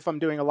nice if I'm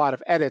doing a lot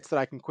of edits that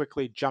I can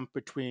quickly jump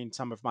between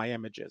some of my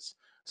images.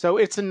 So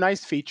it's a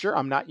nice feature.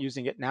 I'm not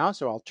using it now,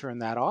 so I'll turn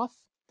that off.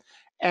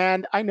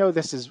 And I know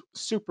this is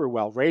super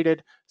well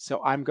rated,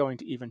 so I'm going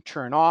to even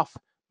turn off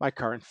my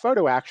current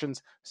photo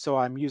actions so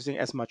I'm using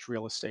as much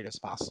real estate as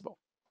possible.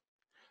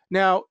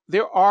 Now,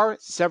 there are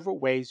several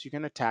ways you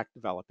can attack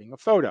developing a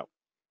photo.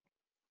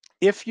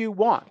 If you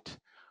want,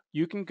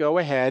 you can go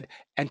ahead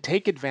and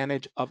take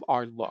advantage of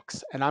our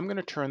looks, and I'm going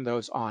to turn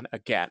those on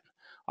again.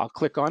 I'll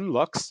click on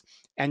looks,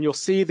 and you'll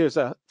see there's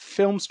a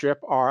film strip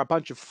or a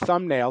bunch of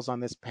thumbnails on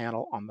this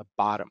panel on the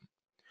bottom.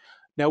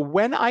 Now,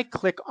 when I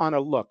click on a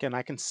look, and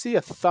I can see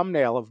a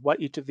thumbnail of what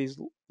each of these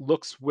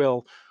looks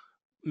will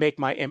make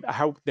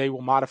how they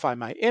will modify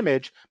my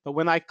image, but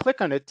when I click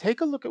on it,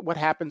 take a look at what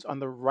happens on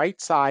the right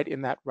side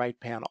in that right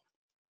panel.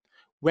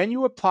 When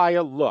you apply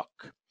a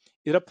look,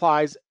 it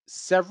applies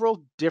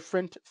several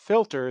different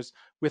filters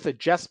with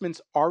adjustments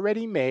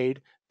already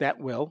made that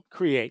will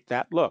create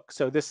that look.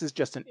 So this is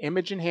just an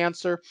image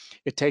enhancer.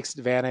 It takes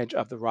advantage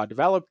of the raw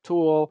develop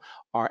tool,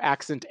 our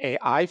accent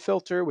AI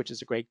filter, which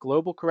is a great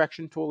global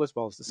correction tool, as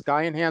well as the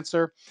sky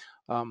enhancer.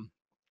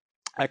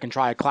 I can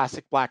try a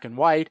classic black and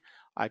white.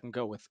 I can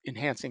go with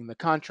enhancing the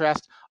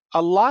contrast.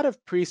 A lot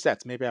of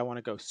presets. Maybe I want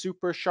to go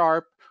super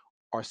sharp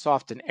or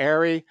soft and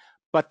airy.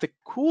 But the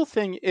cool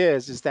thing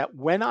is that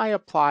when I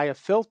apply a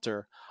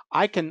filter,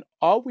 I can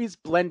always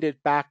blend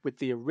it back with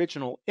the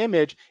original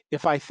image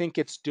if I think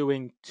it's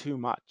doing too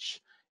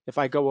much. If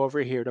I go over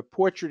here to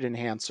Portrait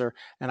Enhancer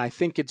and I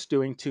think it's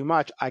doing too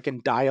much, I can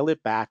dial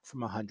it back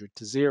from 100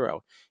 to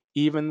 0.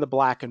 Even the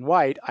black and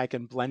white, I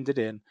can blend it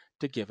in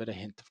to give it a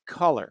hint of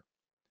color.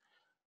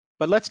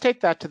 But let's take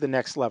that to the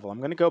next level. I'm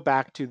going to go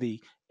back to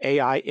the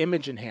AI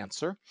image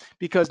enhancer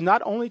because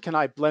not only can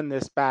I blend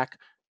this back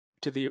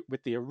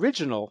with the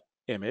original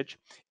image,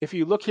 if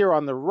you look here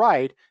on the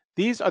right,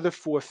 these are the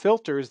 4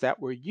 filters that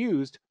were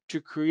used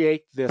to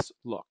create this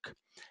look.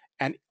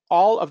 And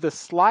all of the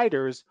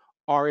sliders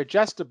are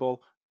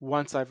adjustable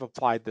once I've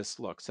applied this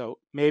look. So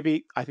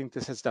maybe I think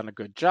this has done a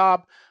good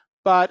job,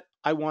 but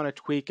I want to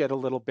tweak it a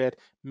little bit.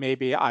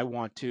 Maybe I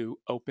want to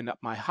open up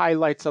my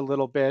highlights a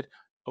little bit,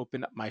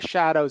 open up my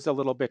shadows a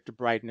little bit to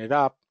brighten it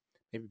up,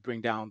 maybe bring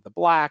down the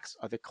blacks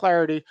or the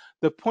clarity.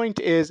 The point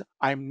is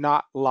I'm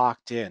not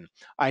locked in.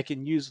 I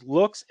can use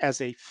looks as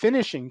a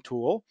finishing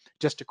tool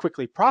just to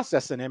quickly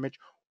process an image,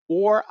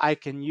 or I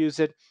can use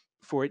it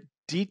for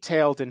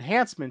detailed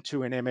enhancement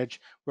to an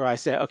image where I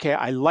say, okay,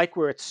 I like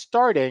where it's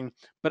starting,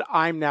 but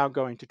I'm now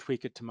going to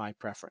tweak it to my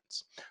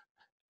preference.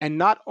 And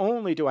not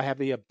only do I have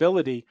the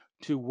ability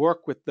to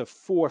work with the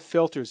 4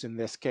 filters in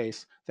this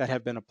case that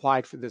have been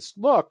applied for this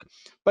look,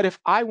 but if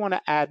I want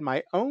to add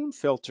my own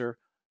filter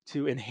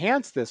to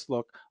enhance this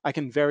look, I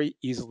can very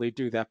easily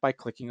do that by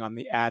clicking on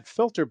the Add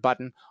Filter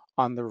button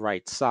on the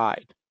right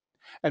side.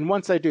 And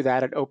once I do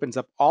that, it opens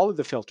up all of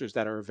the filters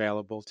that are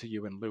available to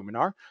you in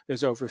Luminar.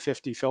 There's over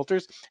 50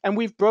 filters, and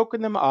we've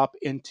broken them up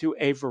into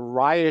a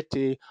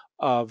variety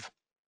of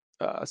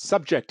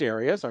subject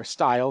areas, our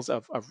styles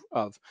of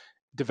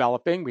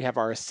developing. We have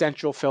our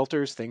essential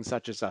filters, things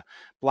such as a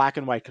black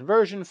and white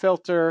conversion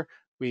filter.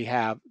 We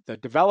have the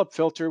develop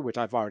filter, which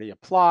I've already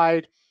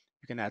applied.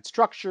 You can add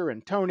structure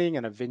and toning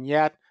and a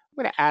vignette.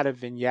 I'm going to add a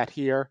vignette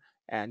here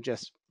and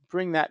just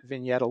bring that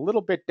vignette a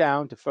little bit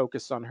down to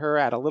focus on her,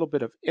 add a little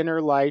bit of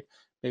inner light,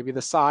 maybe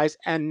the size.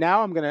 And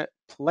now I'm going to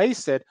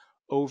place it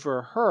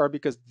over her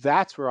because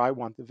that's where I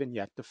want the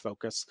vignette to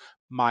focus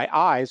my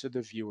eyes or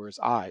the viewer's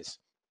eyes.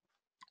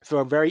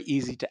 So very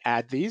easy to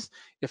add these.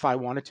 If I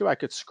wanted to, I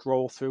could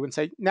scroll through and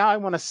say, now I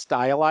want to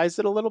stylize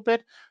it a little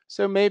bit.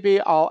 So maybe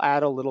I'll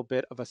add a little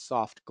bit of a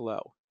soft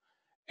glow.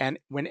 And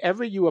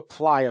whenever you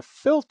apply a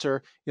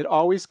filter, it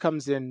always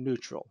comes in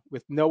neutral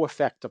with no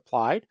effect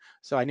applied.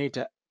 So I need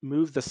to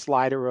move the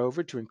slider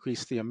over to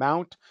increase the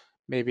amount.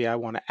 Maybe I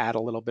want to add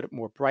a little bit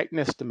more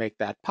brightness to make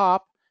that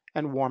pop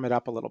and warm it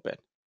up a little bit.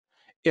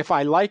 If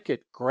I like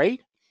it,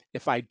 great.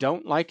 If I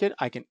don't like it,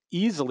 I can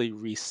easily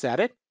reset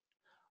it.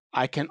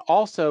 I can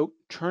also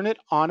turn it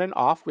on and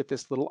off with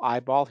this little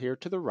eyeball here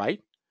to the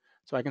right,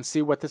 so I can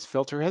see what this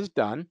filter has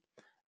done.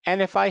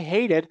 And if I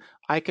hate it,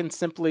 I can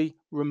simply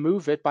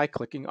remove it by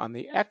clicking on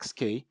the X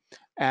key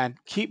and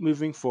keep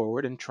moving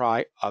forward and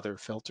try other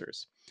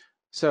filters.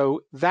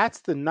 So that's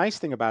the nice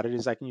thing about it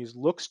is I can use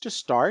looks to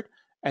start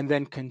and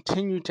then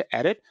continue to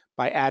edit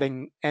by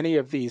adding any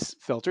of these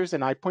filters.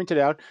 And I pointed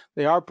out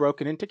they are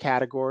broken into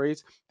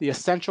categories. The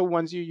essential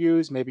ones you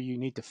use, maybe you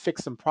need to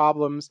fix some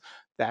problems.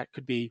 That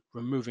could be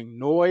removing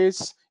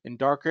noise in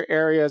darker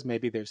areas.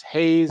 Maybe there's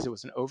haze, it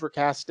was an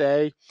overcast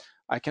day.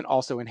 I can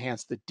also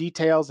enhance the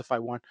details if I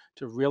want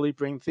to really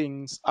bring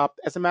things up.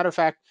 As a matter of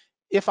fact,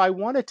 if I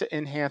wanted to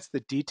enhance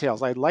the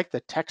details, I like the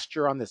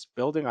texture on this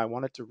building, I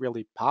want it to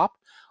really pop,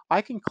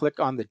 I can click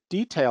on the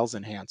details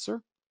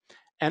enhancer,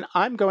 and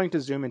I'm going to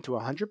zoom into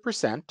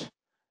 100%, and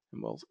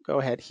we'll go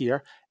ahead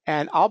here,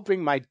 and I'll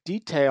bring my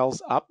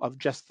details up of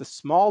just the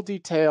small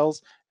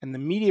details and the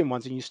medium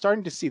ones, and you're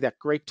starting to see that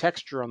great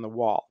texture on the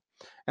wall.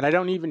 And I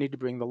don't even need to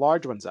bring the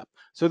large ones up.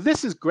 So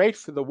this is great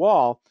for the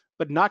wall,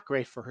 but not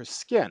great for her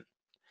skin.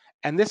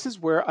 And this is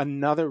where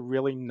another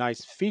really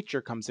nice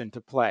feature comes into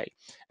play.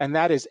 And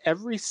that is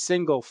every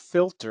single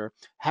filter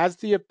has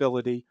the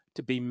ability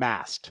to be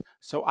masked.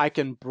 So I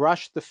can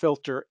brush the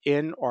filter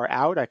in or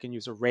out. I can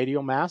use a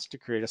radial mask to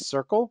create a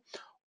circle,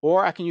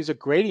 or I can use a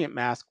gradient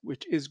mask,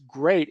 which is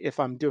great if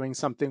I'm doing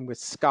something with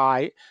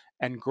sky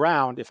and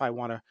ground, if I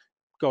want to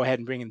go ahead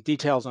and bring in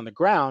details on the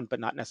ground, but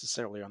not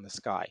necessarily on the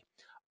sky.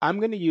 I'm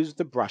going to use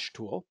the brush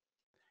tool.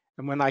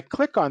 And when I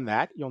click on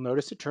that, you'll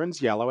notice it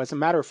turns yellow. As a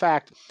matter of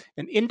fact,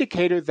 an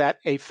indicator that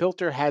a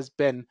filter has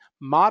been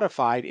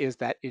modified is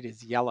that it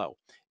is yellow.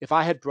 If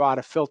I had brought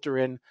a filter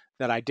in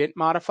that I didn't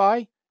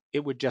modify,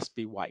 it would just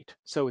be white.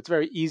 So it's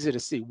very easy to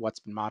see what's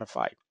been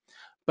modified.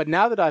 But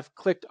now that I've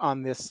clicked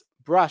on this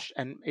brush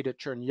and made it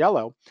turn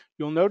yellow,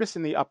 you'll notice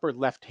in the upper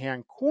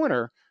left-hand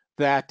corner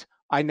that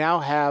I now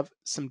have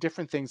some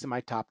different things in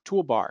my top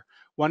toolbar.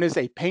 One is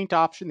a paint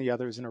option, the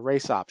other is an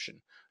erase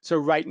option. So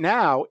right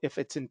now, if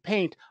it's in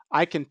paint,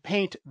 I can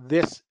paint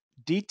this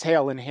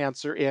detail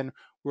enhancer in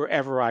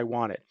wherever I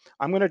want it.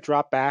 I'm going to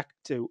drop back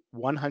to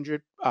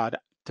 100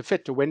 to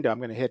fit to window. I'm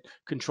going to hit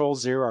Control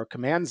 0 or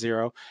Command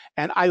 0.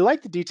 And I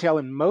like the detail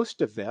in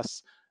most of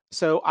this,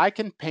 so I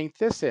can paint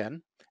this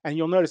in. And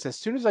you'll notice as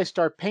soon as I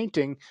start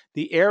painting,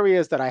 the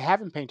areas that I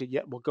haven't painted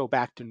yet will go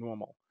back to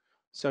normal.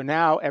 So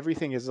now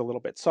everything is a little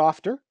bit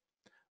softer,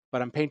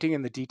 but I'm painting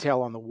in the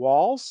detail on the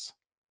walls,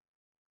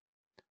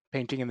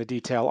 painting in the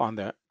detail on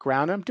the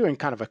ground. I'm doing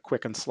kind of a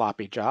quick and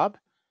sloppy job,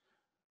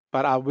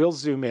 but I will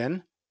zoom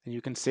in and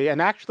you can see, and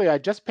actually I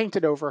just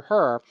painted over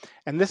her,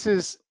 and this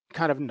is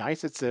kind of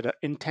nice. It's an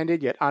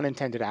intended yet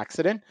unintended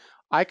accident.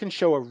 I can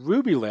show a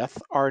rubylith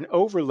or an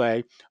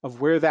overlay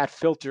of where that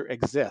filter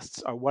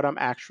exists, or what I'm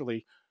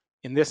actually,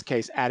 in this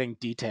case, adding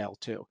detail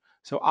to.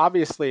 So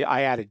obviously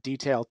I added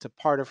detail to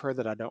part of her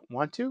that I don't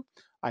want to.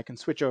 I can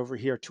switch over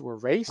here to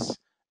erase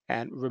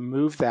and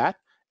remove that,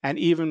 and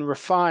even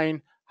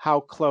refine how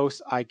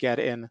close I get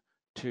in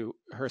to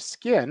her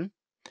skin.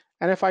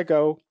 And if I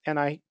go and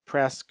I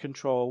press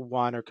Control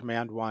 1 or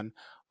Command 1,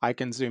 I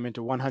can zoom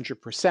into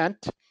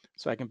 100%,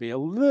 so I can be a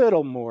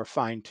little more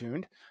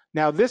fine-tuned.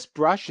 Now this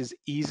brush is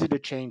easy to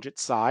change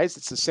its size.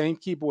 It's the same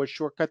keyboard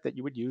shortcut that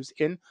you would use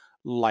in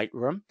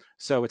Lightroom.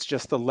 So it's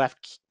just the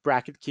left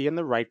bracket key and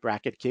the right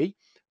bracket key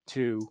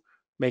to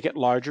make it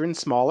larger and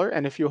smaller.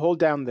 And if you hold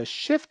down the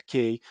Shift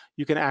key,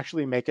 you can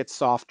actually make it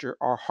softer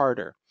or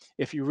harder.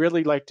 If you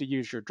really like to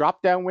use your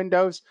drop-down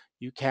windows,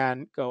 you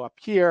can go up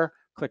here,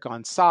 click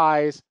on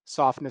size,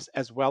 softness,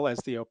 as well as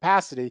the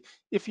opacity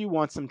if you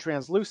want some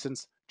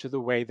translucence to the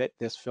way that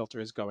this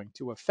filter is going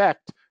to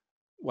affect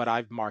what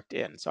I've marked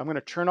in. So I'm going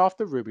to turn off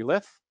the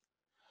rubylith.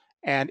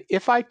 And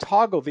if I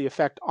toggle the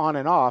effect on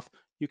and off,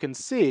 you can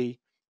see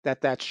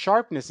that that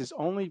sharpness is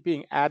only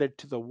being added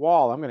to the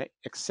wall. I'm going to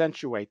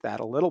accentuate that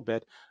a little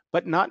bit,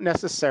 but not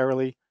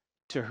necessarily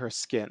to her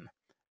skin.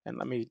 And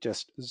let me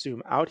just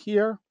zoom out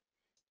here,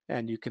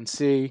 and you can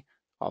see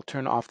I'll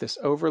turn off this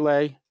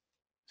overlay.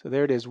 So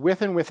there it is,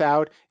 with and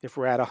without. If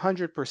we're at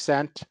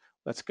 100%,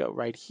 let's go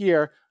right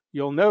here.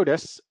 You'll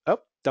notice, oh,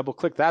 double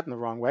click that in the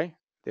wrong way.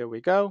 There we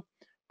go.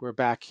 We're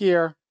back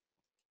here.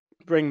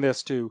 Bring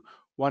this to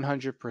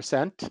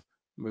 100%,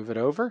 move it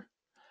over.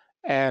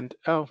 And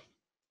oh,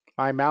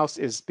 my mouse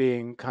is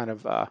being kind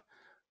of a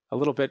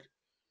little bit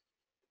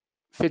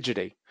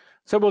fidgety.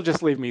 So we'll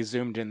just leave me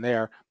zoomed in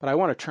there, but I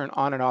want to turn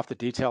on and off the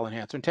detail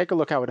enhancer and take a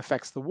look how it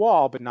affects the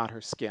wall, but not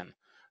her skin.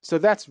 So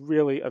that's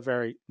really a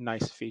very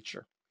nice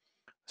feature.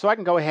 So I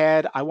can go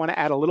ahead, I want to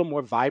add a little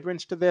more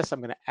vibrance to this.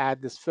 I'm going to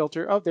add this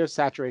filter. Oh, there's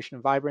saturation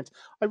and vibrance.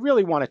 I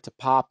really want it to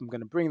pop. I'm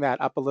going to bring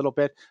that up a little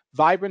bit.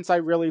 Vibrance I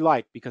really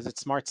like because it's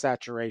smart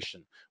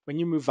saturation. When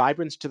you move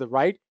vibrance to the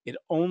right, it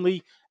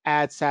only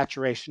adds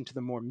saturation to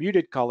the more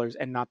muted colors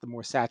and not the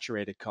more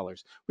saturated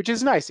colors, which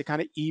is nice. It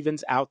kind of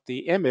evens out the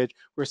image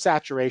where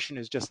saturation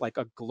is just like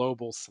a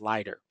global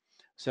slider.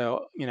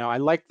 So, I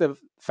like the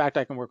fact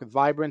I can work with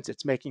vibrance.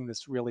 It's making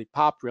this really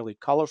pop, really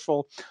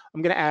colorful.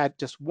 I'm going to add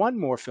just one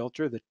more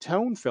filter, the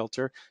tone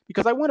filter,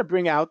 because I want to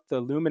bring out the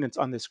luminance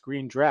on this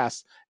green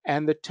dress.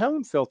 And the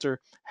tone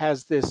filter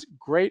has this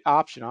great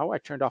option. Oh, I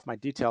turned off my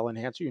detail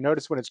enhancer. You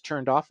notice when it's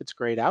turned off, it's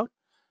grayed out.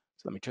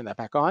 So let me turn that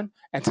back on.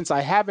 And since I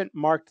haven't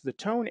marked the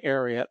tone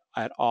area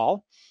at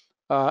all,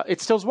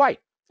 it still's white,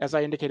 as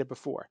I indicated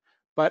before.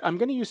 but I'm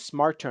going to use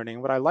smart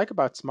toning. What I like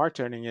about smart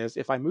toning is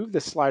if I move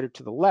this slider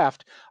to the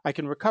left, I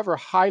can recover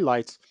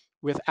highlights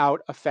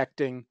without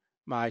affecting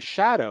my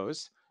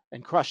shadows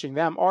and crushing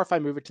them. Or if I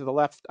move it to the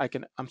left,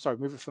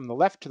 move it from the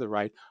left to the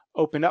right,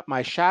 open up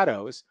my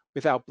shadows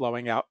without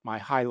blowing out my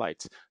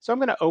highlights. So I'm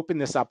going to open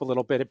this up a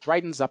little bit. It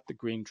brightens up the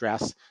green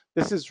dress.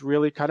 This is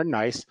really kind of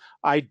nice.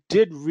 I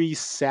did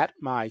reset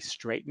my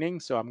straightening,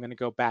 so I'm going to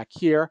go back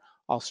here.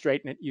 I'll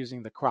straighten it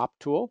using the crop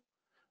tool.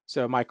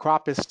 So my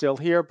crop is still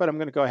here, but I'm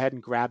going to go ahead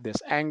and grab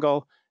this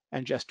angle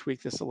and just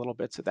tweak this a little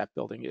bit so that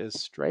building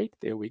is straight.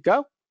 There we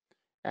go,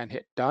 and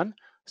hit done.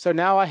 So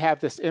now I have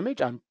this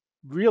image. I'm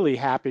really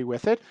happy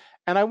with it.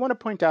 And I want to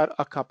point out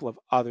a couple of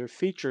other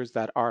features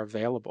that are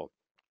available.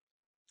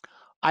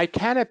 I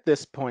can at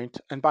this point,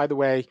 and by the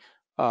way,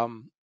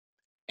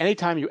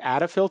 anytime you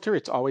add a filter,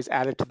 it's always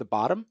added to the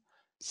bottom.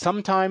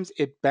 Sometimes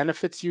it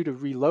benefits you to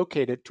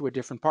relocate it to a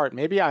different part.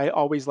 Maybe I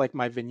always like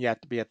my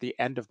vignette to be at the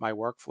end of my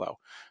workflow.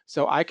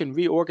 So I can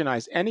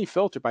reorganize any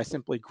filter by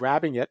simply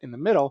grabbing it in the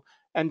middle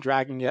and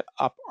dragging it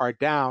up or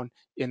down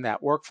in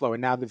that workflow.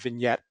 And now the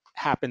vignette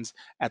happens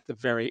at the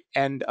very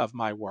end of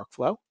my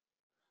workflow.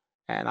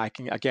 And I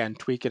can, again,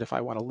 tweak it if I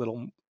want a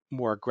little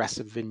more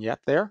aggressive vignette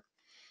there.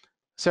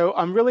 So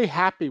I'm really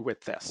happy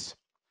with this.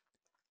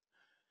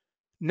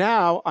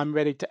 Now I'm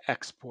ready to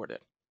export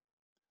it.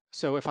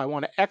 So if I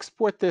want to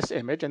export this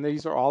image, and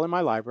these are all in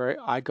my library,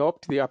 I go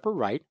up to the upper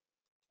right,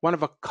 one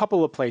of a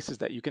couple of places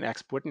that you can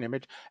export an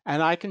image,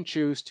 and I can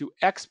choose to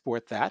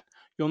export that.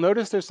 You'll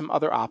notice there's some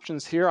other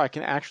options here. I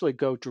can actually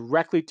go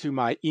directly to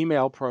my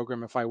email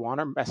program if I want,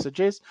 or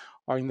messages,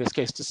 or in this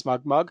case to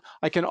SmugMug.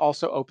 I can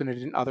also open it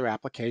in other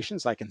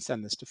applications. I can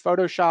send this to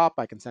Photoshop.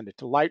 I can send it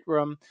to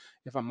Lightroom.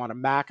 If I'm on a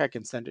Mac, I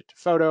can send it to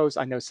Photos.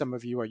 I know some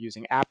of you are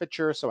using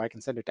Aperture, so I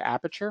can send it to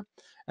Aperture,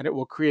 and it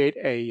will create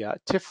a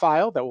TIFF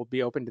file that will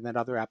be opened in that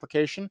other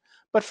application.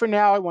 But for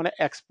now, I want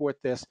to export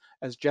this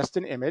as just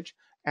an image.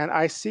 And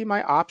I see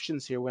my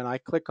options here. When I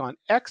click on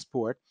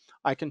export,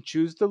 I can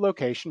choose the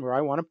location where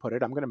I want to put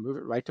it. I'm going to move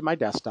it right to my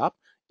desktop,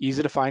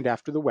 easy to find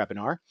after the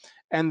webinar.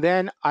 And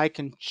then I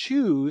can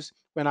choose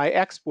when I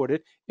export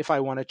it if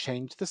I want to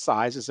change the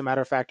size. As a matter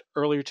of fact,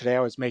 earlier today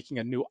I was making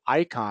a new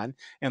icon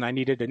and I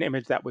needed an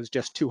image that was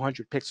just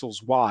 200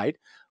 pixels wide,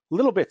 a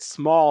little bit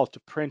small to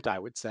print, I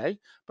would say,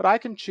 but I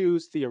can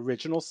choose the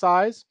original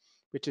size,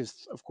 which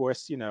is, of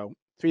course,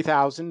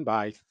 3000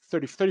 by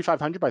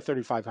 3500 by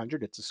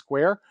 3500. It's a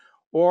square.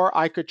 Or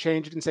I could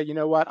change it and say, you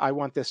know what, I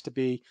want this to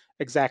be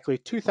exactly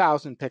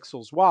 2000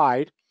 pixels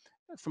wide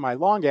for my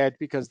long edge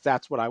because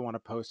that's what I want to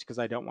post because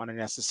I don't want to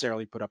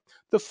necessarily put up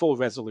the full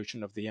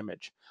resolution of the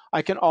image.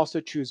 I can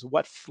also choose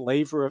what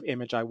flavor of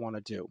image I want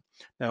to do.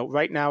 Now,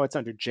 right now it's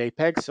under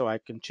JPEG, so I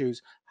can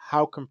choose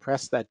how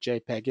compressed that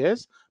JPEG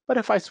is. But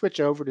if I switch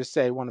over to,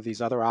 say, one of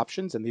these other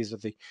options, and these are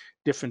the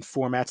different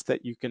formats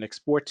that you can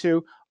export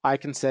to, I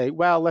can say,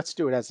 well, let's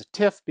do it as a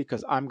TIFF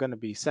because I'm going to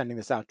be sending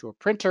this out to a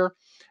printer.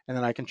 And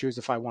then I can choose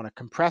if I want to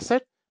compress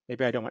it.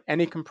 Maybe I don't want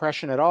any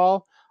compression at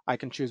all. I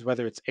can choose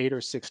whether it's 8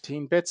 or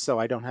 16 bits, so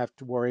I don't have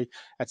to worry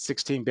at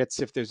 16 bits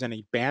if there's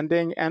any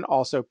banding, and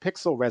also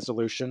pixel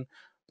resolution.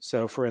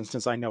 So for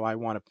instance, I know I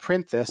want to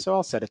print this, so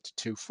I'll set it to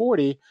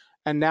 240.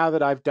 And now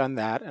that I've done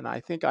that, and I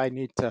think I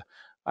need to,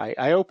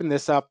 I open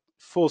this up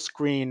full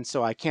screen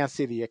so I can't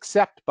see the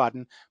accept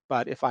button,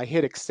 but if I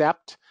hit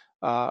accept,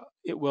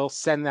 it will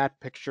send that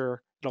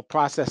picture. It'll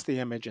process the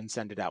image and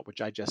send it out, which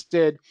I just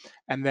did.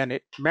 And then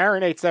it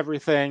marinates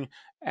everything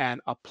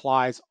and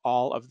applies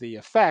all of the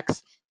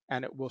effects,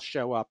 and it will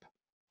show up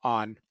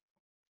on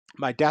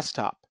my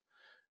desktop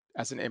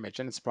as an image,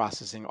 and it's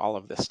processing all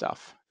of this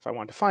stuff. If I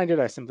want to find it,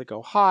 I simply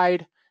go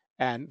hide,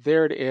 and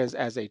there it is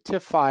as a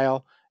TIFF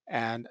file,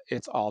 and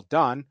it's all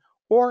done.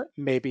 Or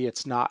maybe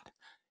it's not.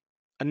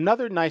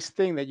 Another nice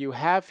thing that you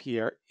have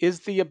here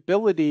is the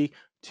ability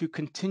to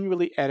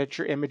continually edit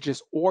your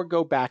images or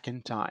go back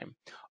in time.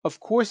 Of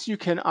course, you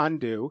can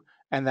undo,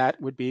 and that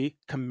would be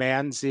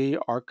Command Z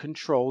or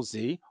Control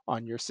Z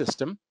on your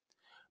system.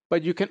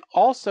 But you can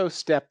also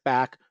step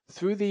back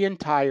through the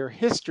entire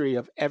history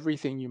of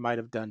everything you might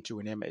have done to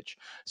an image.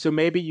 So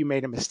maybe you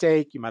made a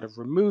mistake, you might have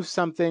removed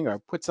something or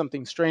put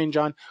something strange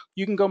on.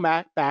 You can go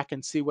back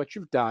and see what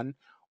you've done.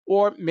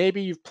 Or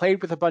maybe you've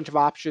played with a bunch of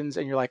options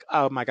and you're like,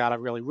 oh my God, I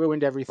really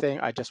ruined everything.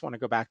 I just want to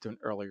go back to an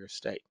earlier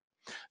state.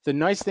 The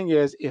nice thing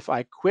is if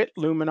I quit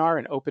Luminar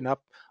and open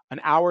up an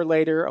hour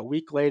later, a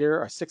week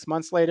later, or 6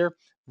 months later,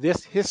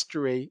 this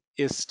history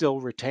is still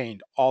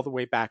retained all the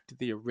way back to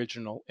the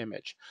original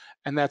image.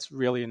 And that's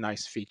really a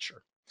nice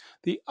feature.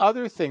 The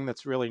other thing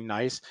that's really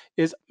nice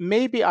is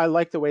maybe I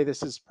like the way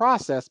this is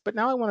processed, but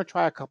now I want to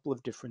try a couple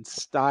of different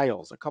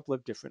styles, a couple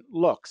of different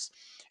looks.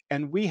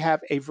 And we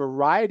have a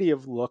variety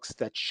of looks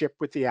that ship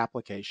with the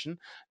application.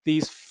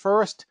 These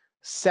first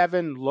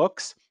 7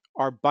 looks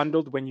are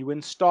bundled when you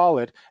install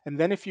it. And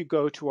then if you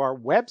go to our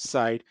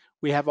website,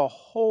 we have a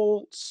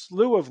whole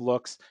slew of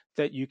looks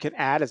that you can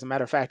add. As a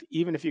matter of fact,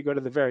 even if you go to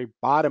the very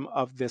bottom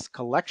of this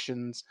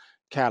collections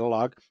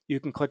catalog, you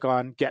can click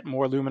on Get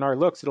More Luminar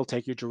Looks. It'll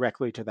take you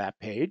directly to that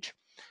page.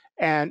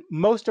 And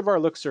most of our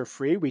looks are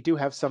free. We do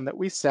have some that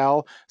we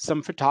sell.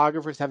 Some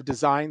photographers have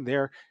designed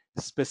their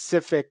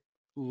specific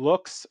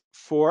looks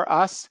for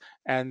us,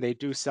 and they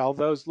do sell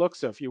those looks.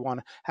 So if you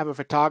want to have a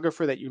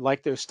photographer that you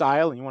like their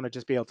style and you want to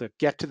just be able to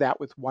get to that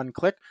with one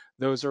click,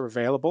 those are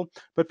available.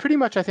 But pretty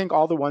much I think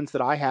all the ones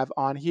that I have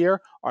on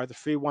here are the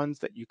free ones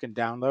that you can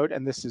download,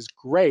 and this is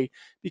great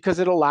because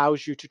it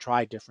allows you to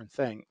try different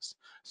things.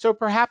 So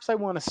perhaps I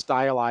want to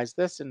stylize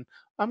this, and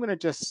I'm going to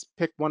just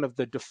pick one of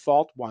the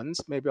default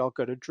ones. Maybe I'll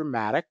go to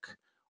dramatic,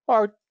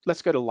 or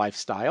let's go to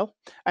lifestyle.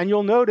 And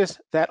you'll notice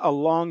that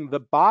along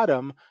the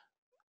bottom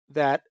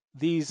that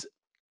these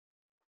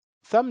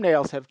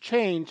thumbnails have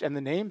changed and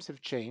the names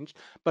have changed.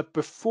 But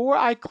before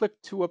I click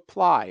to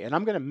apply, and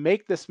I'm going to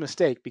make this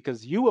mistake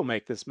because you will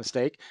make this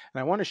mistake, and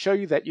I want to show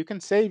you that you can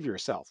save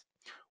yourself.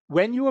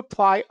 When you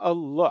apply a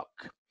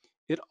look,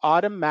 it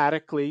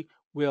automatically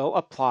will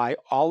apply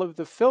all of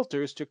the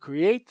filters to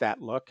create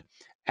that look.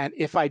 And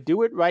if I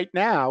do it right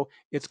now,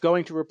 it's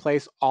going to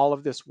replace all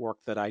of this work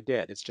that I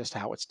did. It's just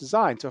how it's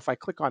designed. So if I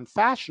click on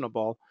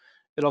fashionable,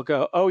 it'll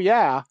go, oh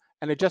yeah,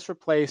 and it just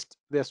replaced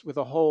this with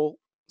a whole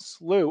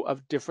slew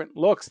of different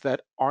looks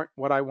that aren't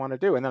what I want to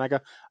do. And then I go,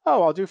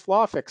 oh, I'll do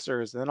flaw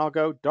fixers, and then I'll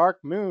go dark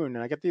moon,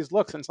 and I get these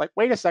looks, and it's like,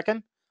 wait a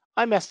second,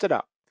 I messed it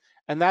up.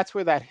 And that's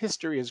where that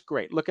history is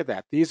great. Look at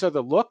that. These are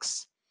the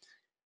looks.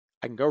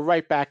 I can go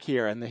right back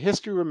here, and the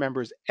history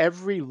remembers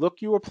every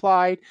look you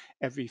applied,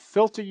 every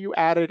filter you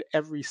added,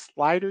 every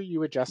slider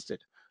you adjusted.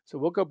 So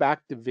we'll go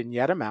back to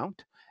vignette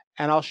amount,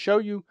 and I'll show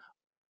you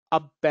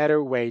a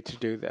better way to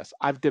do this.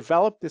 I've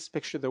developed this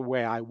picture the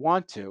way I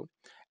want to,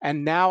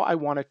 and now I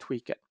want to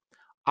tweak it.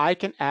 I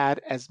can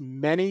add as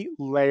many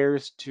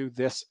layers to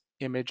this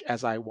image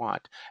as I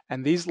want.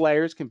 And these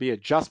layers can be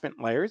adjustment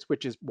layers,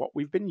 which is what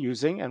we've been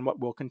using and what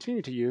we'll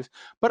continue to use.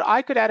 But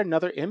I could add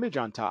another image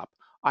on top.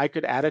 I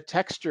could add a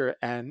texture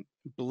and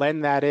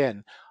blend that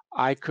in.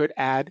 I could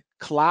add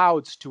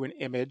clouds to an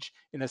image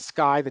in a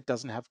sky that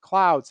doesn't have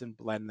clouds and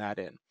blend that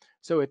in.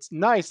 So it's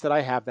nice that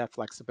I have that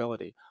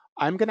flexibility.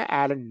 I'm going to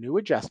add a new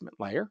adjustment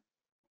layer.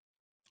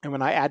 And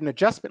when I add an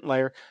adjustment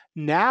layer,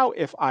 now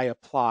if I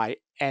apply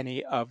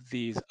any of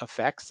these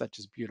effects, such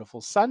as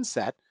beautiful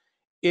sunset,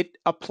 it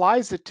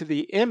applies it to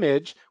the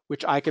image,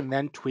 which I can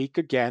then tweak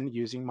again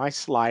using my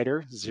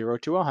slider 0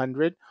 to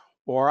 100,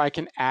 or I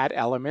can add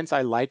elements.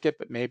 I like it,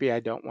 but maybe I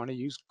don't want to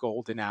use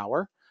golden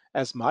hour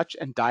as much,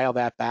 and dial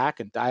that back,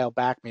 and dial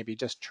back, maybe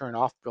just turn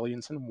off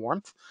brilliance and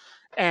warmth.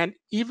 And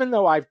even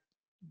though I've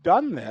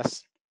done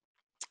this,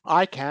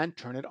 I can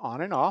turn it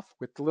on and off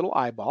with the little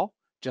eyeball,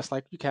 just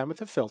like you can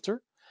with a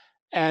filter.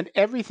 And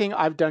everything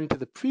I've done to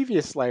the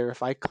previous layer,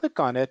 if I click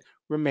on it,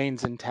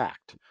 remains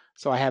intact.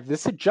 So I have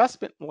this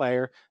adjustment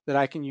layer that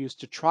I can use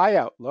to try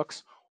out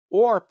looks,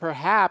 or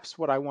perhaps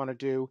what I want to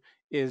do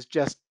is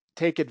just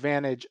take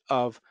advantage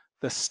of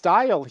the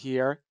style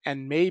here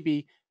and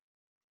maybe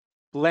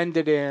blend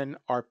it in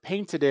or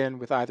paint it in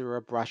with either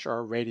a brush or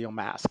a radial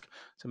mask.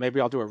 So maybe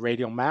I'll do a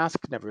radial mask.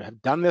 Never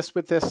have done this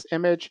with this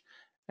image,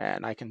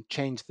 and I can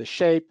change the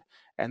shape.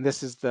 And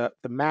this is the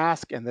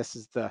mask, and this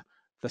is the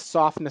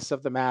softness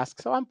of the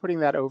mask. So I'm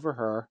putting that over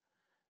her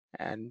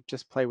and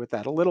just play with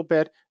that a little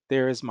bit.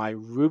 There is my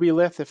ruby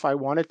lith if I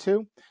wanted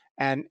to.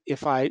 And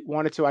if I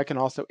wanted to, I can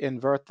also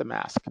invert the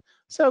mask.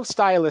 So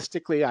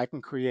stylistically, I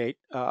can create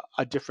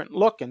a different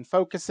look and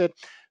focus it.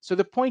 So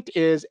the point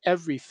is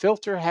every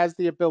filter has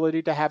the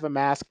ability to have a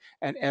mask,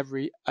 and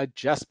every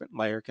adjustment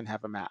layer can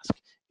have a mask.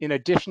 In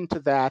addition to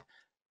that,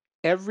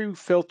 every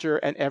filter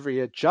and every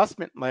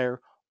adjustment layer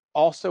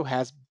also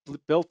has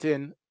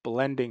built-in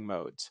blending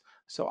modes.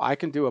 So I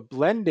can do a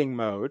blending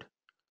mode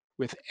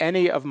with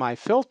any of my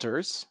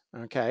filters,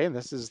 okay, and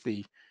this is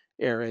the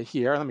area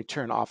here. Let me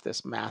turn off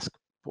this mask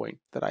point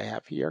that I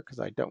have here because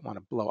I don't want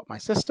to blow up my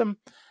system.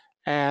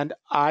 And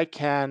I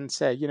can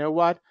say, you know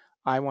what,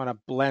 I want to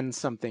blend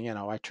something in.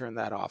 Oh, I turn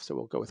that off, so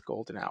we'll go with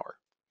golden hour.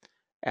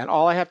 And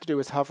all I have to do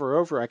is hover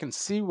over. I can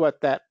see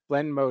what that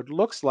blend mode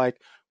looks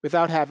like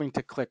without having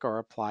to click or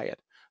apply it.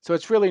 So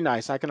it's really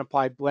nice. I can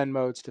apply blend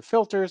modes to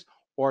filters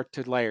or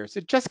to layers.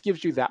 It just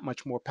gives you that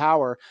much more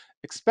power,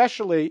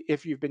 especially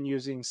if you've been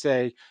using,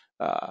 say,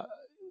 uh,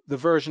 the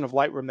version of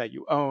Lightroom that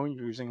you own.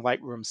 You're using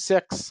Lightroom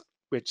 6,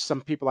 which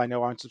some people I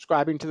know aren't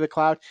subscribing to the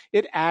cloud.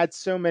 It adds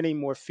so many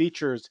more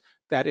features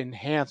that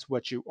enhance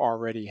what you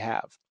already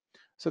have.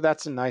 So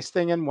that's a nice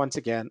thing. And once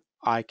again,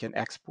 I can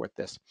export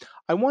this.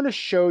 I want to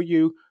show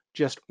you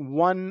just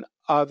one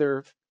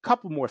other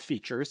couple more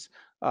features,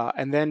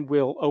 and then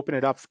we'll open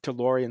it up to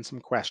Lori and some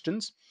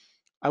questions.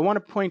 I want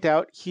to point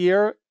out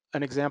here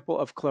an example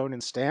of clone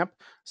and stamp.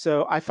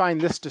 So I find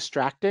this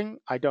distracting.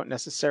 I don't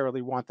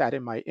necessarily want that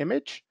in my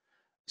image.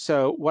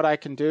 So what I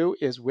can do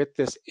is with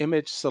this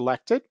image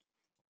selected,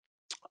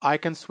 I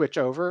can switch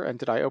over. And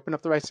did I open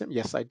up the right stamp?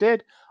 Yes, I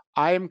did.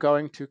 I am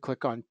going to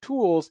click on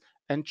Tools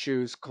and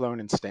choose Clone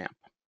and Stamp.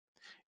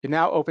 It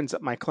now opens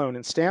up my clone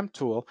and stamp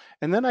tool,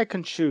 and then I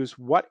can choose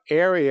what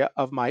area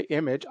of my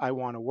image I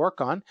want to work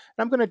on. And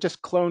I'm going to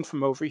just clone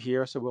from over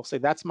here. So we'll say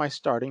that's my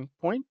starting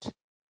point.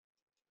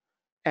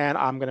 And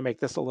I'm going to make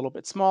this a little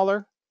bit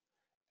smaller.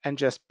 and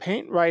just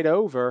paint right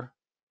over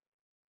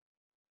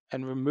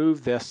and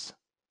remove this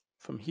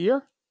from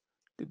here.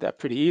 Did that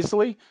pretty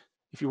easily.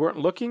 If you weren't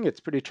looking, it's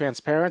pretty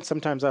transparent.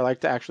 Sometimes I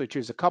like to actually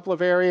choose a couple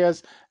of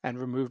areas and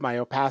remove my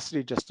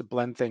opacity just to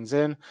blend things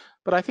in,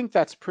 but I think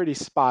that's pretty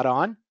spot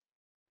on.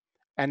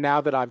 And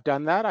now that I've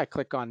done that, I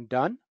click on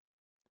Done.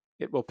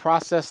 It will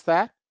process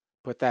that,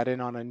 put that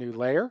in on a new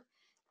layer,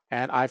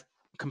 and I've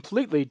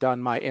completely done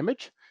my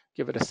image.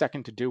 Give it a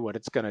second to do what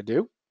it's going to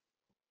do.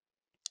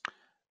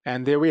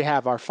 And there we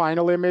have our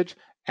final image,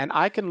 and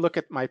I can look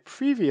at my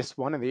previous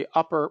one in the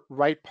upper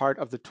right part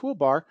of the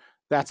toolbar.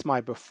 That's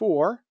my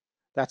before.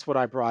 That's what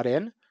I brought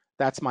in.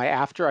 That's my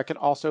after. I can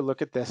also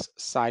look at this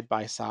side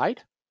by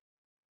side.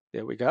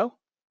 There we go.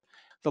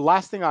 The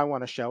last thing I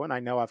want to show, and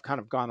I know I've kind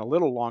of gone a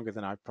little longer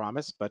than I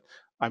promised, but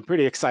I'm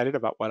pretty excited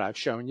about what I've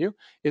shown you,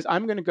 is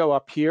I'm going to go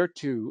up here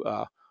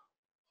to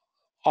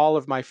all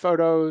of my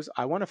photos.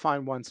 I want to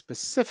find one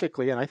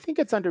specifically, and I think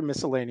it's under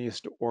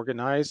miscellaneous to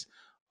organize.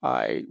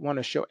 I want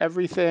to show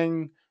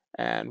everything.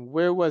 And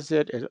where was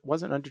it? It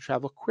wasn't under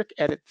travel. Quick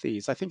edit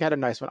these. I think I had a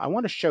nice one. I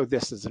want to show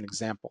this as an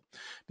example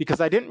because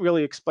I didn't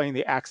really explain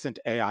the accent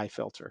AI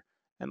filter.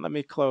 And let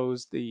me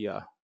close the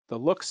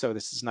look so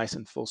this is nice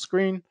and full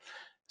screen.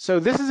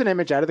 So this is an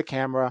image out of the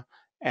camera,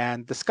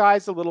 and the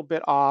sky's a little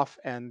bit off,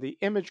 and the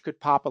image could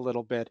pop a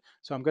little bit.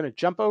 So I'm going to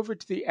jump over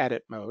to the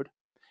edit mode.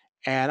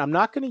 And I'm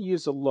not going to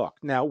use a look.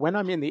 Now, when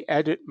I'm in the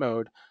edit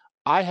mode,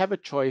 I have a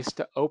choice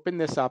to open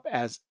this up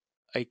as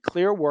a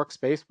clear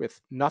workspace with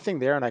nothing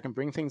there, and I can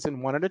bring things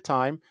in one at a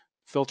time,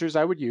 filters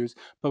I would use.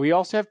 But we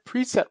also have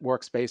preset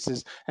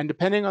workspaces, and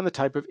depending on the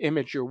type of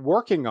image you're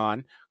working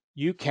on,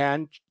 you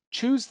can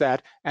choose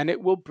that, and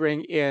it will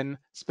bring in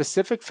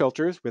specific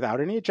filters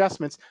without any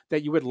adjustments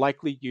that you would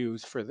likely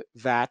use for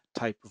that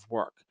type of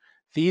work.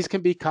 These can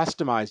be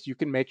customized. You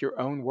can make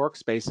your own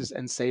workspaces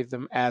and save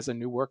them as a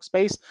new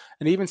workspace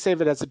and even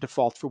save it as a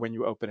default for when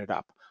you open it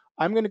up.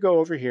 I'm going to go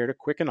over here to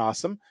Quick and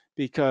Awesome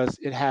because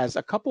it has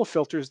a couple of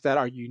filters that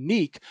are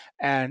unique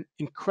and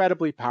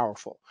incredibly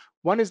powerful.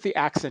 One is the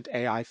Accent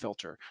AI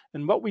filter.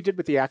 And what we did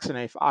with the Accent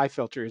AI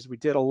filter is we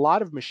did a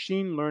lot of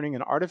machine learning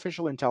and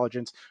artificial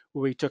intelligence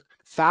where we took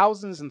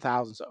thousands and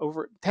thousands,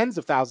 over tens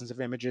of thousands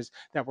of images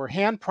that were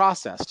hand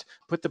processed,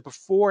 put the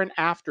before and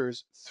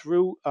afters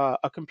through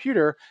a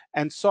computer,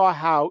 and saw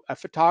how a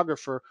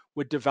photographer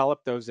would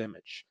develop those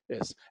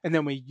images. And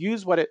then we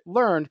use what it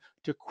learned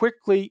to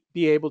quickly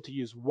be able to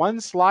use one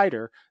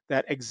slider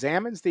that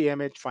examines the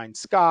image, finds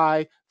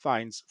sky,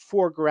 finds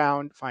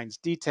foreground, finds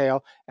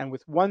detail, and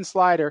with one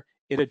slider,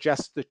 it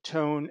adjusts the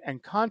tone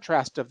and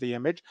contrast of the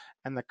image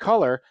and the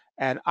color,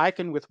 and I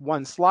can, with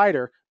one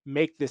slider,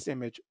 make this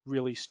image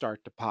really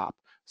start to pop.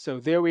 So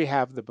there we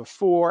have the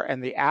before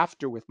and the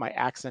after with my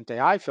Accent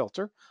AI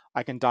filter.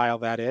 I can dial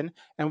that in.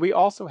 And we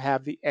also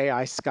have the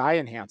AI Sky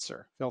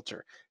Enhancer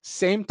filter.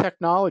 Same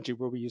technology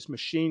where we use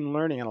machine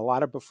learning and a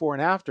lot of before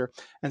and after,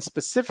 and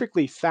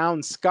specifically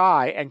found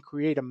sky and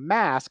create a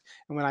mask.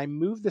 And when I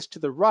move this to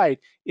the right,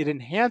 it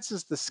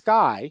enhances the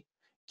sky,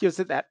 gives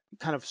it that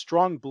kind of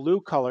strong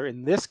blue color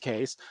in this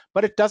case,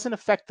 but it doesn't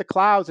affect the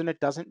clouds and it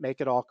doesn't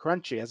make it all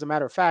crunchy. As a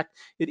matter of fact,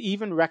 it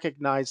even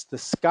recognized the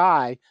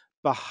sky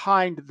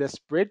behind this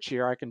bridge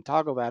here. I can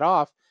toggle that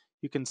off.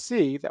 You can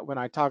see that when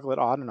I toggle it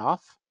on and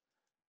off,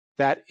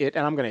 that it,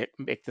 and I'm going to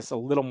make this a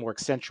little more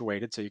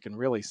accentuated so you can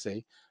really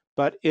see,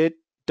 but it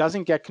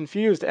doesn't get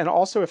confused. And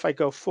also if I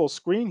go full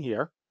screen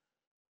here,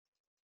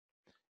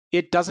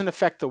 it doesn't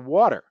affect the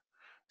water.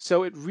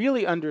 So it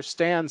really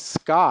understands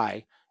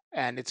sky,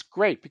 and it's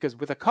great because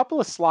with a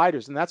couple of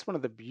sliders, and that's one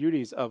of the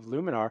beauties of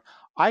Luminar,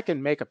 I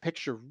can make a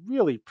picture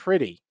really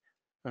pretty.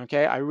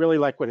 Okay, I really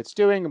like what it's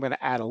doing. I'm going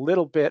to add a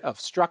little bit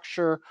of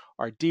structure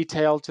or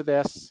detail to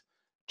this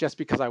just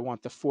because I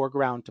want the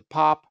foreground to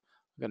pop.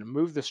 I'm going to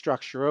move the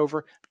structure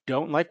over.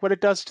 Don't like what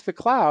it does to the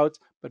clouds,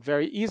 but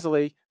very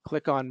easily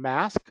click on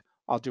mask.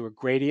 I'll do a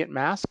gradient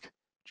mask.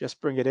 Just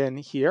bring it in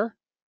here.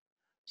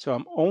 So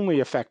I'm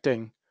only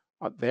affecting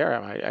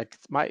there.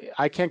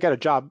 I can't get a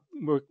job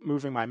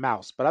moving my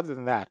mouse, but other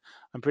than that,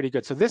 I'm pretty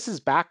good. So this is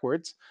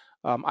backwards.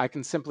 I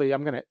can simply,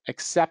 I'm going to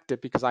accept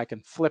it because I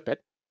can flip it.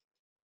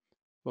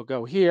 We'll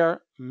go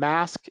here,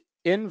 mask,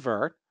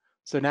 invert.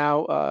 So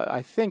now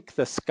I think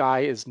the sky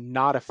is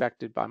not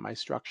affected by my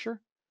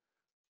structure.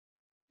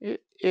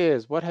 It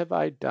is. What have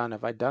I done?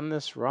 Have I done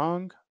this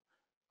wrong?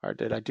 Or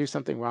did I do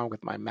something wrong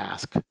with my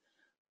mask?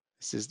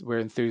 This is where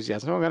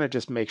enthusiasm. So I'm going to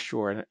just make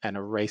sure and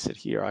erase it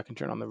here. I can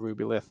turn on the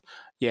Ruby Lith.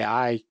 Yeah,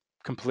 I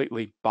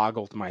completely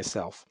boggled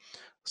myself.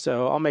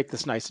 So I'll make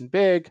this nice and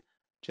big.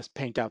 Just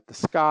paint out the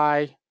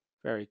sky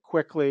very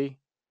quickly.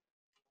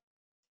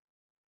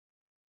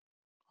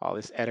 All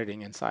this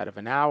editing inside of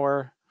an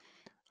hour.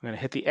 I'm going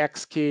to hit the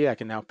X key. I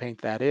can now paint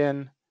that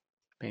in,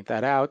 paint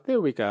that out. There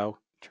we go.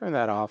 Turn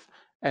that off.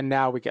 And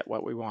now we get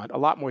what we want. A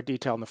lot more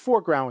detail in the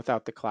foreground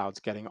without the clouds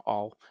getting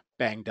all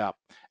banged up.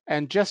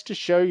 And just to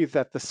show you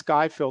that the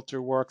sky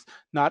filter works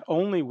not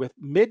only with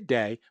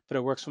midday, but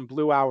it works from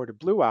blue hour to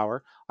blue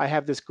hour, I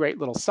have this great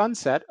little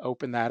sunset.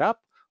 Open that up.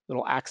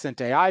 Little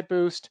Accent AI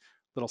boost.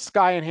 Little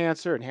sky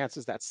enhancer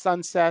enhances that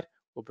sunset.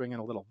 We'll bring in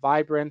a little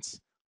vibrance,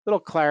 little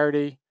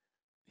clarity.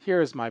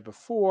 Here is my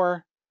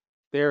before.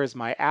 There is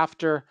my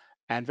after.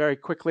 And very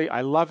quickly,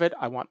 I love it.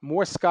 I want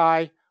more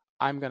sky.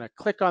 I'm going to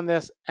click on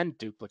this and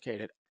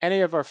duplicate it.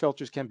 Any of our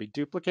filters can be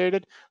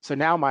duplicated. So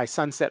now my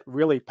sunset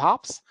really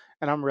pops,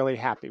 and I'm really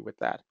happy with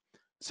that.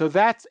 So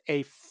that's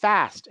a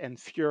fast and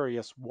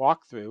furious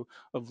walkthrough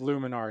of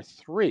Luminar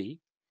 3.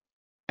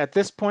 At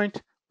this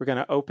point, we're going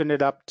to open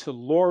it up to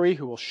Lori,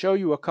 who will show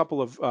you a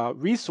couple of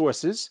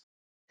resources.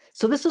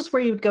 So this is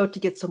where you would go to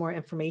get some more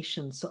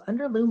information. So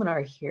under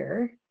Luminar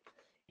here,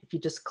 if you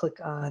just click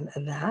on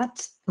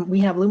that, we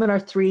have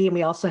Luminar 3 and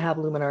we also have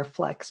Luminar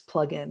Flex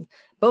plugin.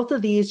 Both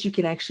of these you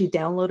can actually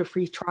download a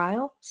free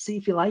trial, see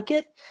if you like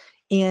it,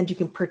 and you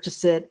can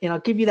purchase it. And I'll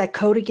give you that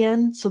code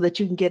again so that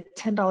you can get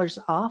 $10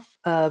 off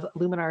of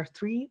Luminar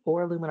 3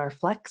 or Luminar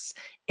Flex.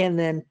 And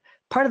then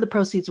part of the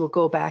proceeds will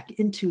go back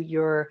into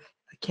your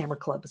camera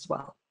club as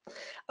well.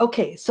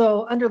 Okay,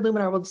 so under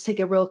Luminar, we'll just take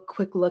a real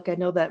quick look. I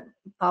know that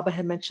Abba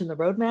had mentioned the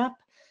roadmap.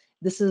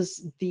 This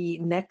is the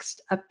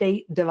next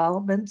update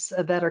developments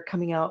that are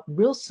coming out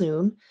real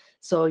soon.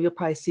 So you'll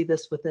probably see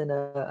this within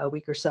a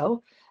week or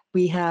so.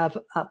 We have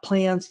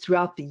plans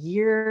throughout the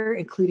year,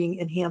 including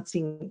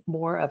enhancing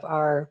more of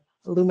our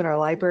Luminar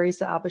libraries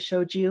that Abba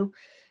showed you.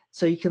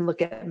 So you can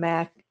look at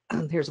Mac.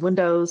 Here's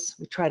Windows.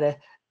 We try to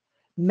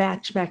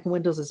match Mac and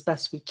Windows as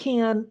best we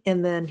can.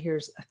 And then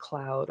here's a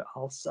cloud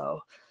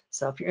also.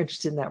 So if you're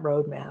interested in that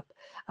roadmap.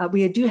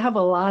 We do have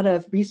a lot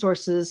of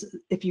resources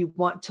if you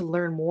want to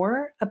learn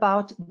more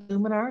about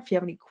Luminar. If you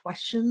have any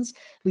questions,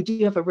 we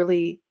do have a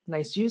really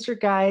nice user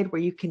guide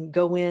where you can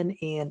go in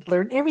and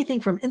learn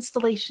everything from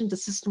installation to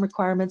system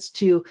requirements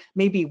to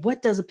maybe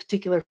what does a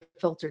particular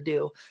filter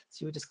do.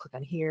 So you would just click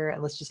on here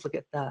and let's just look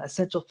at the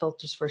essential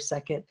filters for a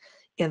second.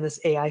 In this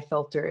AI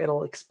filter,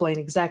 it'll explain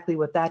exactly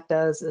what that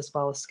does, as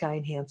well as Sky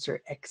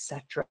Enhancer,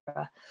 etc.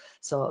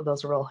 So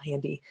those are real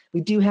handy.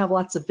 We do have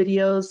lots of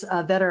videos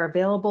that are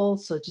available.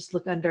 So just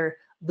look under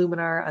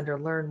Luminar, under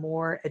Learn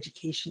More,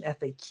 Education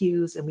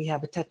FAQs, and we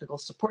have a technical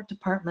support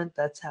department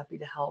that's happy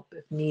to help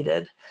if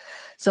needed.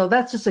 So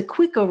that's just a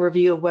quick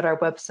overview of what our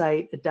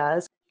website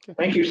does.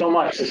 Thank you so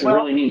much. This is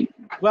really neat.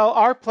 Well,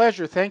 our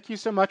pleasure. Thank you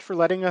so much for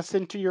letting us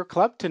into your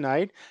club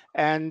tonight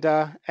and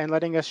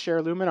letting us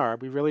share Luminar.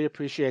 We really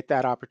appreciate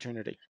that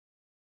opportunity.